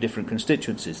women. They have different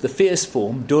constituencies. The fierce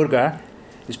form, Durga,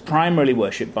 is primarily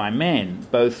worshipped by men,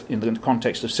 both in the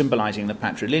context of symbolizing the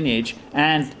patrilineage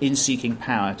and in seeking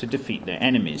power to defeat their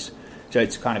enemies. So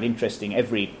it's kind of interesting.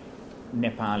 Every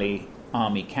Nepali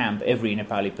army camp, every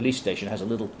Nepali police station has a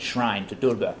little shrine to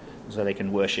Durga, so they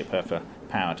can worship her for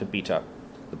power to beat up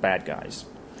the bad guys.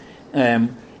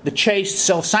 The chaste,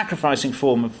 self-sacrificing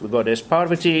form of the goddess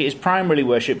Parvati is primarily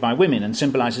worshipped by women and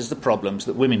symbolizes the problems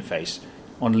that women face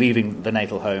on leaving the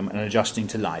natal home and adjusting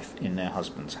to life in their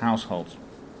husbands' households.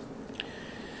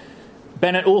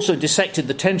 Bennett also dissected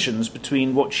the tensions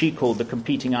between what she called the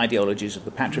competing ideologies of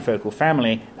the patrifocal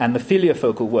family and the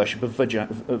filiofocal worship of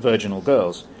virginal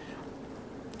girls.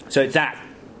 So it's that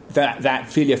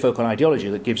filiofocal ideology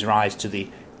that gives rise to the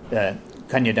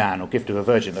Kanyadan, or gift of a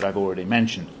virgin, that I've already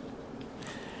mentioned.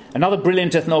 Another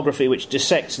brilliant ethnography which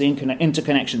dissects the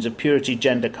interconnections of purity,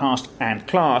 gender, caste and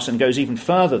class, and goes even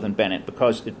further than Bennett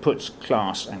because it puts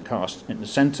class and caste in the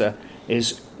centre,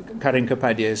 is Karin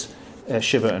Kapadya's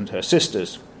Shiva and Her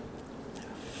Sisters.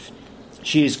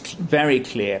 She is very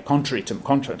clear, counter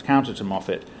to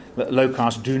Moffat, that low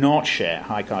caste do not share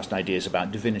high caste ideas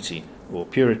about divinity or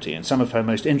purity, and some of her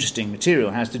most interesting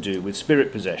material has to do with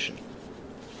spirit possession.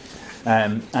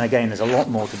 And again, there's a lot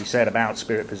more to be said about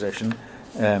spirit possession,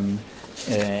 and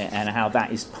how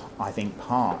that is, I think,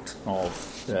 part of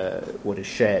what is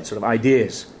shared, sort of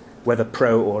ideas, whether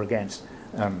pro or against,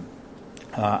 but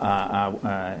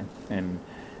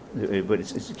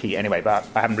it's key. Anyway, but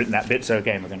I haven't written that bit, so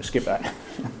again, we're going to skip that.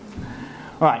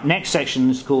 All right, next section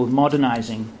is called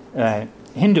Modernizing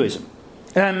Hinduism.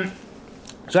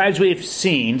 So as we've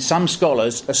seen, some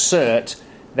scholars assert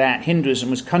that Hinduism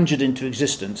was conjured into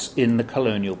existence in the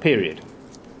colonial period.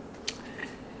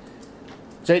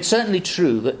 So it's certainly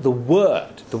true that the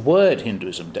word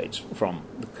Hinduism dates from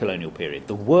the colonial period.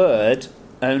 The word,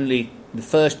 only the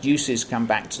first uses come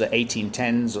back to the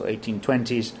 1810s or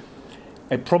 1820s.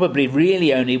 It probably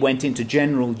really only went into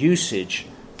general usage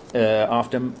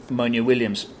after Monia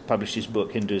Williams published his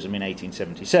book Hinduism in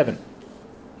 1877.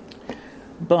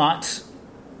 But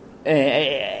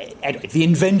anyway, the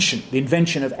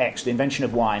invention of X, the invention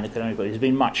of Y in the colonial period has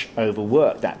been much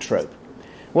overworked, that trope.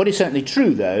 What is certainly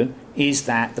true, though, is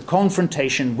that the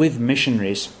confrontation with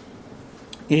missionaries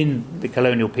in the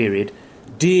colonial period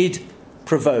did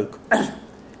provoke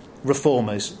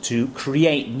reformers to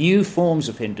create new forms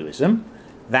of Hinduism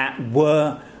that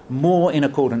were more in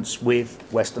accordance with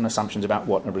Western assumptions about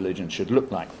what a religion should look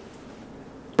like.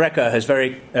 Brecker has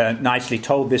very nicely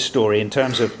told this story in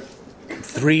terms of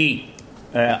three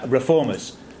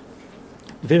reformers: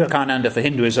 Vivekananda for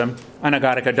Hinduism,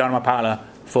 Anagarika Dharmapala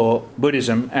for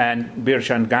Buddhism, and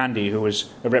Birchand Gandhi, who was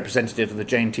a representative of the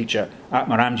Jain teacher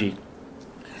Atmaramji.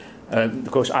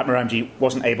 Of course, Atmaramji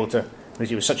wasn't able to, because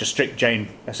he was such a strict Jain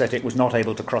ascetic, was not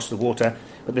able to cross the water.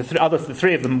 But the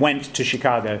three of them went to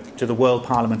Chicago to the World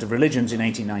Parliament of Religions in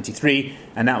 1893,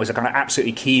 and that was a kind of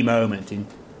absolutely key moment in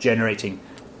generating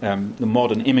the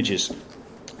modern images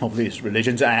of these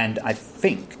religions, and I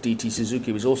think D.T.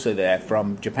 Suzuki was also there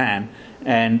from Japan,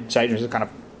 and so it was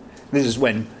this is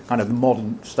when kind of the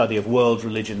modern study of world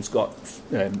religions got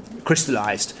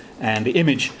crystallized, and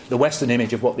the Western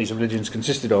image of what these religions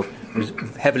consisted of was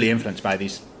heavily influenced by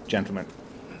these gentlemen.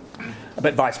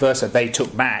 But vice versa, they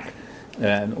took back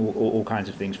all kinds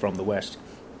of things from the West.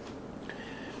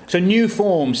 So new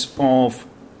forms of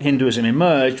Hinduism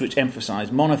emerged, which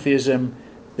emphasized monotheism,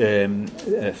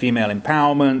 female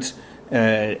empowerment,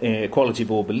 equality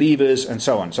of all believers, and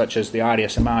so on, such as the Arya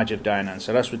Samaj of Dayananda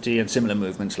Saraswati and similar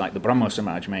movements like the Brahmo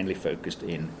Samaj, mainly focused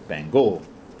in Bengal.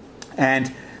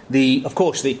 And of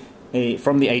course, from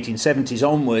the 1870s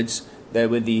onwards, there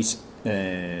were these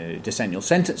decennial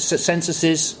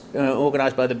censuses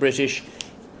organised by the British,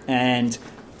 and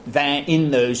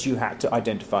in those you had to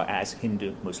identify as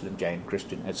Hindu, Muslim, Jain,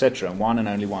 Christian, etc., and one and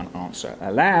only one answer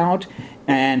allowed.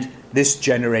 And this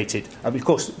generated, of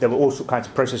course, there were all kinds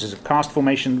of processes of caste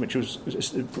formation, which was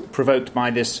provoked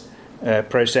by this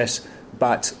process,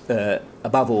 but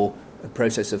above all, a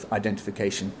process of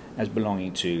identification as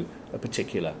belonging to a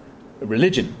particular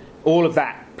religion. All of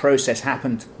that process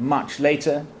happened much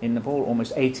later in Nepal,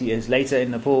 almost 80 years later in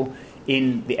Nepal.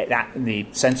 The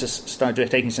census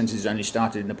taking censuses only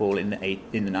started in Nepal in the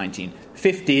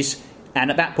 1950s,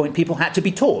 and at that point people had to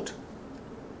be taught,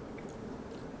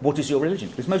 what is your religion?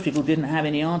 Because most people didn't have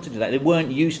any answer to that. They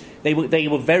weren't used. They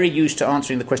were very used to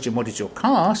answering the question, what is your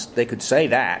caste? They could say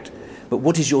that, but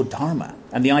what is your dharma?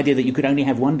 And the idea that you could only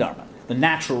have one dharma, the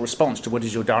natural response to what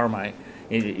is your dharma,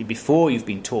 before you've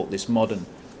been taught this modern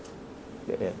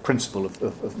principle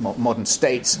of modern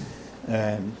states,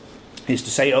 is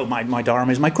to say, oh, my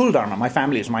dharma is my kul dharma, my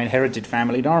family is my inherited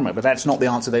family dharma. But that's not the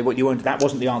answer that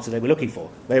wasn't the answer they were looking for.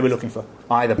 They were looking for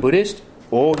either Buddhist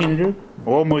or Hindu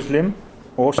or Muslim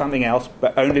or something else,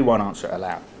 but only one answer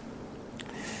allowed.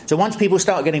 So once people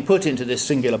start getting put into this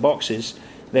singular boxes,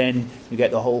 then you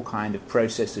get the whole kind of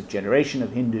process of generation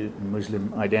of Hindu and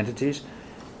Muslim identities.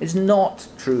 It's not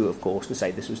true, of course, to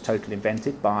say this was totally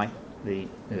invented by the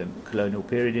colonial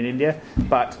period in India,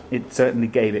 but it certainly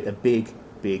gave it a big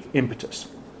impetus.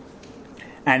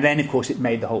 And then, of course, it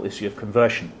made the whole issue of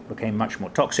conversion became much more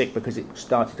toxic because it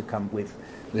started to come with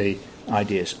the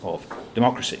ideas of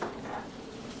democracy.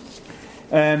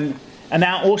 And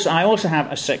now I also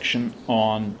have a section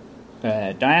on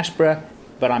diaspora,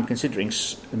 but I'm considering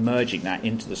merging that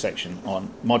into the section on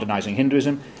modernizing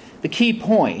Hinduism. The key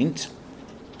point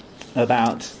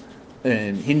about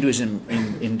Hinduism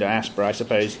in diaspora, I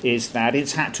suppose, is that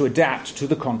it's had to adapt to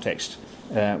the context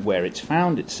where it's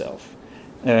found itself.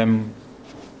 There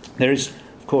is,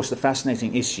 of course, the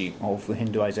fascinating issue of the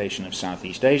Hinduization of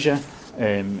Southeast Asia,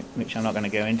 which I'm not going to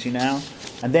go into now.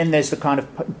 And then there's the kind of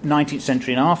 19th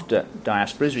century and after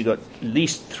diasporas. We've got at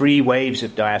least three waves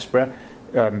of diaspora.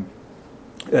 Well,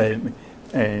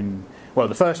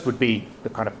 the first would be the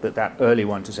kind of that early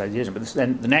one to Southeast, but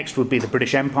then the next would be the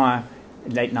British Empire,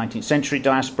 late 19th century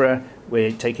diaspora.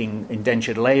 We're taking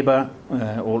indentured labour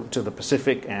all to the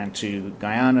Pacific and to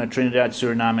Guyana, Trinidad,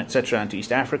 Suriname, etc., and to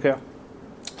East Africa.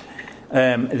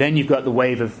 Then you've got the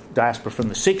wave of diaspora from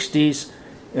the 60s.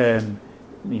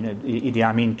 Idi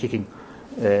Amin kicking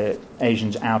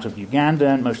Asians out of Uganda,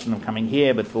 and most of them coming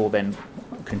here, but all then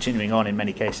continuing on in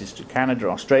many cases to Canada,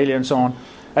 Australia, and so on.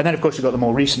 And then, of course, you've got the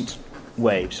more recent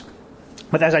waves.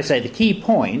 But as I say, the key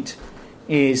point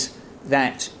is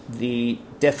that the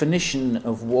definition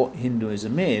of what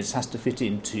Hinduism is has to fit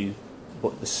into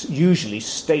what the usually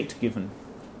state-given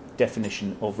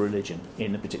definition of religion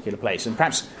in a particular place. And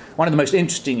perhaps one of the most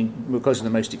interesting, because of the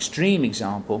most extreme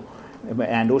example,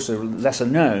 and also lesser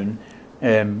known,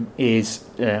 is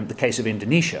the case of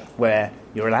Indonesia, where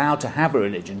you're allowed to have a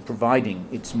religion providing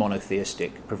it's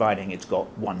monotheistic, providing it's got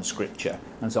one scripture,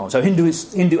 and so on. So Hindu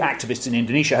activists in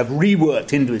Indonesia have reworked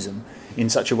Hinduism in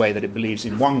such a way that it believes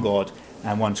in one God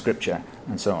and one scripture,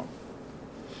 and so on.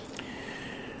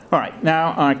 All right,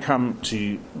 now I come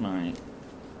to my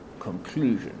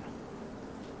conclusion.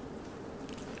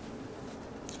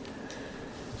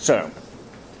 So,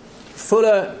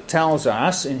 Fuller tells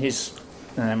us in his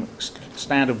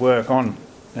standard work on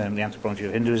the anthropology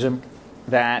of Hinduism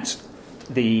that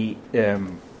in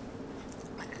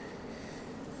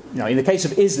the case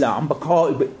of Islam,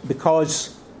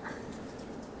 because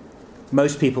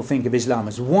most people think of Islam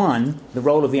as one, the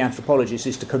role of the anthropologist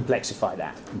is to complexify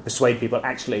that and persuade people,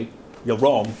 actually, you're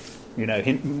wrong.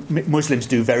 Muslims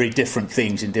do very different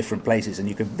things in different places, and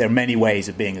there are many ways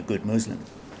of being a good Muslim.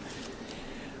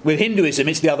 With Hinduism,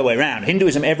 it's the other way around.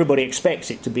 Hinduism, everybody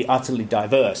expects it to be utterly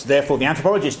diverse. Therefore, the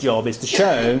anthropologist's job is to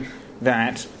show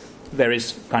that there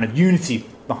is kind of unity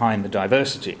behind the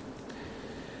diversity.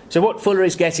 So what Fuller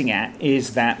is getting at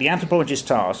is that the anthropologist's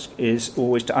task is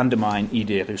always to undermine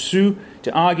idées reçues,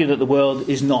 to argue that the world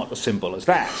is not as simple as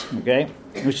that, okay?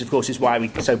 Which, of course, is why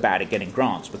we're so bad at getting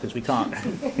grants, because we can't...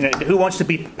 who wants to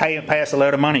pay us a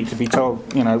load of money to be told,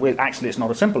 actually it's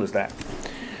not as simple as that?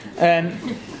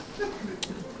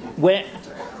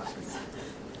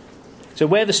 So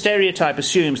where the stereotype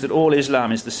assumes that all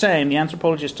Islam is the same, the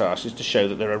anthropologist's task is to show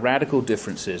that there are radical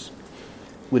differences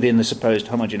within the supposed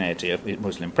homogeneity of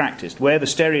Muslim practice. Where the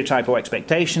stereotype or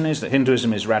expectation is that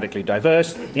Hinduism is radically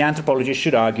diverse, the anthropologist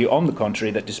should argue, on the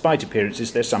contrary, that despite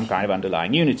appearances, there's some kind of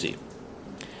underlying unity.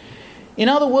 In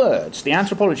other words, the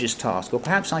anthropologist's task, or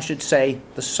perhaps I should say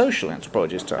the social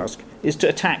anthropologist's task, is to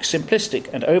attack simplistic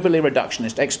and overly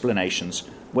reductionist explanations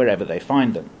wherever they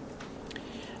find them.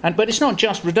 But it's not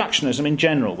just reductionism in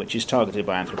general which is targeted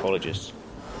by anthropologists.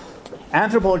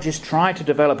 Anthropologists try to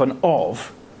develop an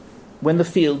of when the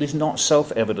field is not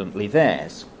self-evidently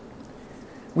theirs.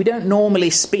 We don't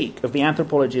normally speak of the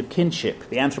anthropology of kinship,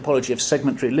 the anthropology of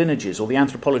segmentary lineages, or the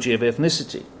anthropology of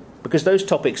ethnicity, because those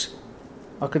topics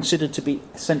are considered to be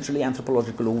centrally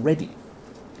anthropological already.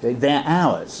 They're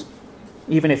ours,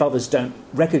 even if others don't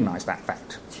recognise that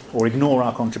fact or ignore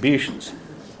our contributions.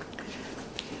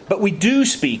 But we do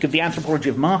speak of the anthropology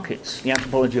of markets, the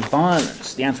anthropology of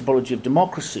violence, the anthropology of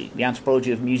democracy, the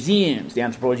anthropology of museums, the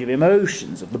anthropology of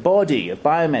emotions, of the body, of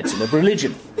biomedicine, of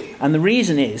religion. And the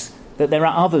reason is that there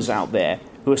are others out there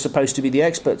who are supposed to be the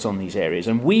experts on these areas,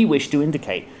 and we wish to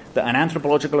indicate that an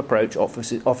anthropological approach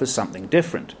offers something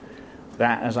different.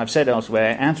 That, as I've said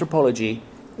elsewhere, anthropology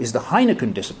is the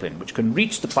Heineken discipline, which can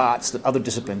reach the parts that other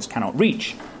disciplines cannot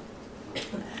reach.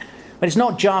 But it's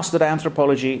not just that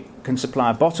anthropology can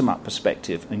supply a bottom-up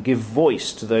perspective and give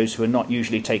voice to those who are not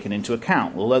usually taken into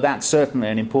account, although that's certainly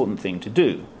an important thing to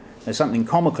do. There's something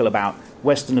comical about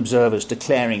Western observers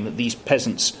declaring that these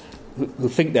peasants who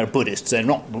think they're Buddhists, they're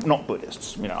not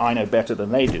Buddhists. I know better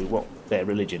than they do what their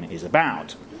religion is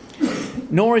about.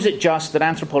 Nor is it just that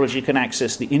anthropology can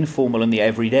access the informal and the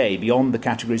everyday beyond the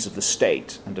categories of the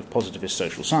state and of positivist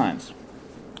social science.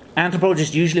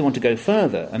 Anthropologists usually want to go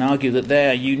further and argue that they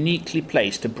are uniquely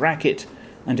placed to bracket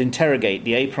and interrogate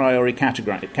the a priori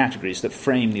categories that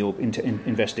frame the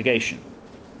investigation.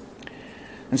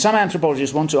 And some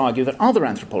anthropologists want to argue that other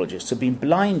anthropologists have been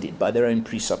blinded by their own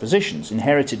presuppositions,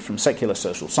 inherited from secular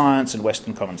social science and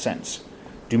Western common sense.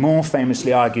 Dumont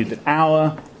famously argued that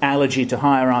our allergy to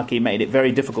hierarchy made it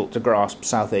very difficult to grasp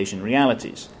South Asian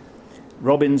realities.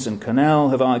 Robbins and Cornell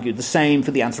have argued the same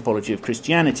for the anthropology of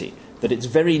Christianity, that its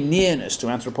very nearness to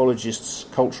anthropologists'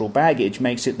 cultural baggage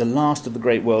makes it the last of the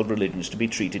great world religions to be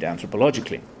treated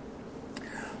anthropologically.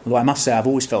 Although I must say I've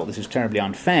always felt this is terribly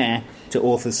unfair to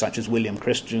authors such as William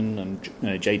Christian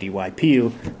and J.D.Y. Peel,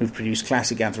 who've produced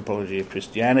classic anthropology of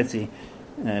Christianity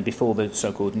before the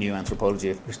so-called new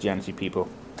anthropology of Christianity people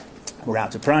were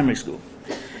out of primary school.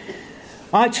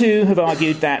 I too have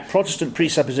argued that Protestant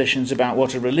presuppositions about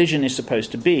what a religion is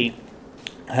supposed to be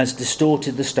has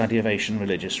distorted the study of Asian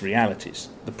religious realities.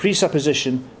 The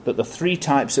presupposition that the three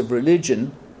types of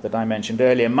religion that I mentioned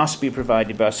earlier must be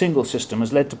provided by a single system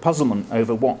has led to puzzlement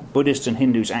over what Buddhists and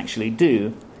Hindus actually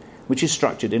do, which is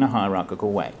structured in a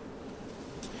hierarchical way.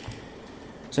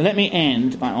 So let me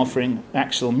end by offering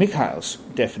Axel Michael's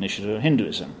definition of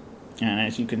Hinduism. And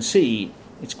as you can see,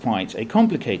 it's quite a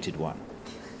complicated one.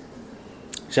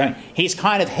 So he's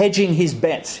kind of hedging his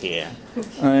bets here.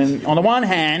 On the one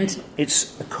hand,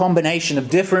 it's a combination of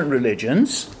different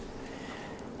religions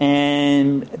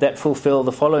and that fulfill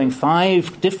the following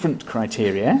 5 different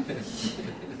criteria.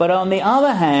 But on the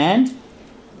other hand,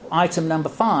 item number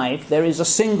 5, there is a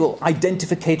single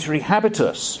identificatory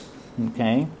habitus.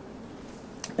 Okay?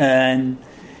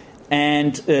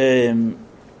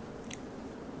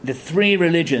 The 3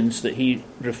 religions that he's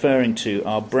referring to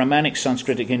are Brahmanic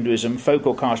Sanskritic Hinduism, folk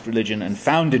or caste religion, and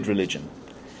founded religion.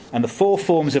 And the 4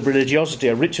 forms of religiosity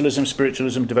are ritualism,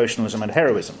 spiritualism, devotionalism, and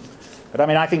heroism. But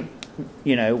I think,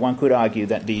 one could argue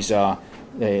that these are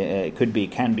can be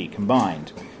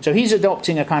combined. So he's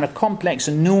adopting a kind of complex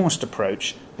and nuanced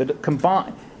approach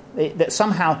that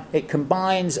somehow it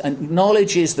combines and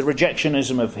acknowledges the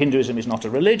rejectionism of Hinduism is not a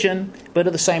religion, but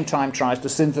at the same time tries to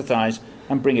synthesize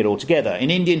and bring it all together. In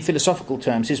Indian philosophical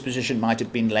terms, his position might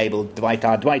have been labeled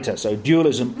Dvaita, so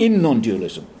dualism in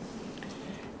non-dualism.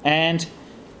 And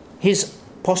his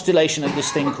postulation of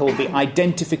this thing called the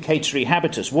identificatory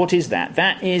habitus, what is that?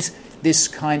 That is this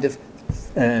kind of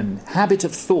habit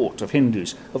of thought of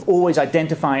Hindus, of always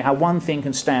identifying how one thing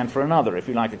can stand for another, if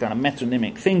you like, a kind of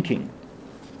metonymic thinking.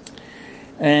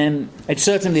 It's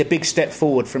certainly a big step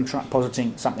forward from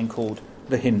positing something called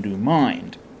the Hindu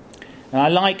mind. And I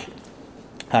like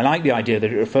I like the idea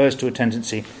that it refers to a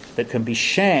tendency that can be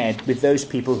shared with those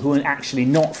people who are actually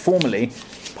not formally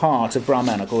part of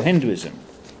Brahmanical Hinduism.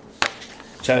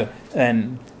 So,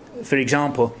 for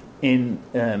example, in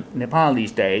Nepal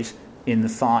these days, in the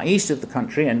far east of the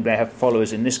country, and they have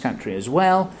followers in this country as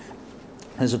well,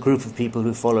 there's a group of people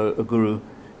who follow a guru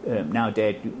now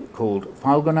dead called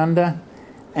Falgunanda,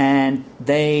 and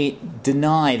they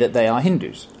deny that they are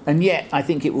Hindus. And yet I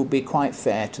think it would be quite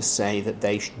fair to say that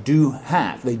they do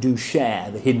share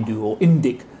the Hindu or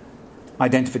Indic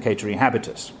identificatory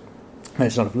habitus.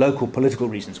 There's sort of local political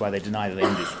reasons why they deny that they're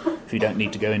Hindus, which we don't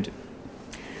need to go into.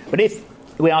 But if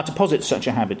we are to posit such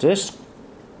a habitus,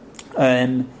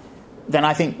 then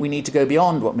I think we need to go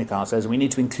beyond what Michal says, and we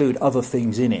need to include other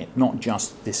things in it, not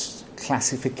just this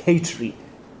classificatory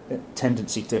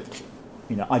tendency to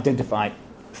identify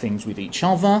things with each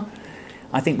other.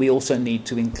 I think we also need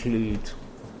to include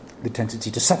the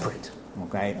tendency to separate,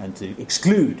 okay, and to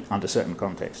exclude under certain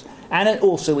contexts. And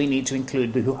also we need to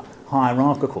include the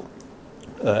hierarchical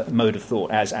mode of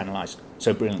thought as analysed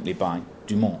so brilliantly by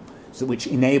Dumont, which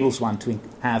enables one to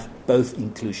have both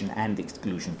inclusion and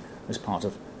exclusion as part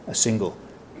of a single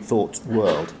thought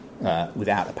world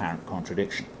without apparent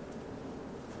contradiction.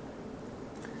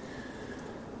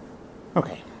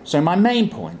 Okay, so my main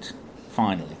point,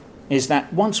 finally, is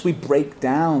that once we break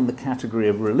down the category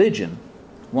of religion,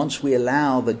 once we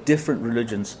allow that different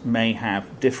religions may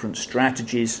have different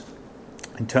strategies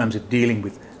in terms of dealing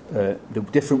with the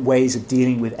different ways of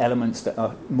dealing with elements that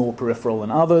are more peripheral than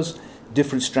others,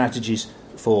 different strategies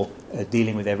for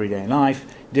dealing with everyday life,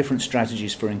 different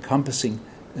strategies for encompassing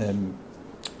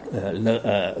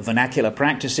vernacular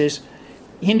practices,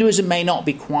 Hinduism may not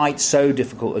be quite so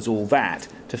difficult as all that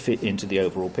to fit into the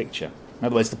overall picture. In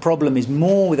other words, the problem is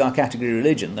more with our category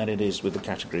religion than it is with the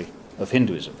category of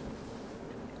Hinduism.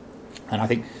 And I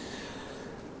think,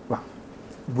 well,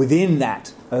 within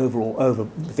that overall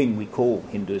thing we call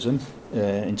Hinduism,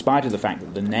 in spite of the fact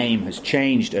that the name has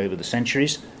changed over the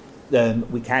centuries,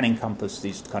 we can encompass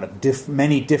these kind of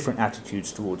many different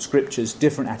attitudes towards scriptures,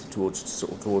 different attitudes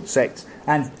towards sects,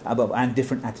 and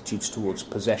different attitudes towards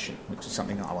possession, which is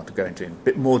something that I want to go into in a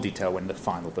bit more detail when the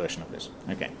final version of this.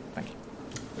 Okay, thank you.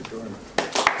 Thank you very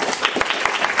much.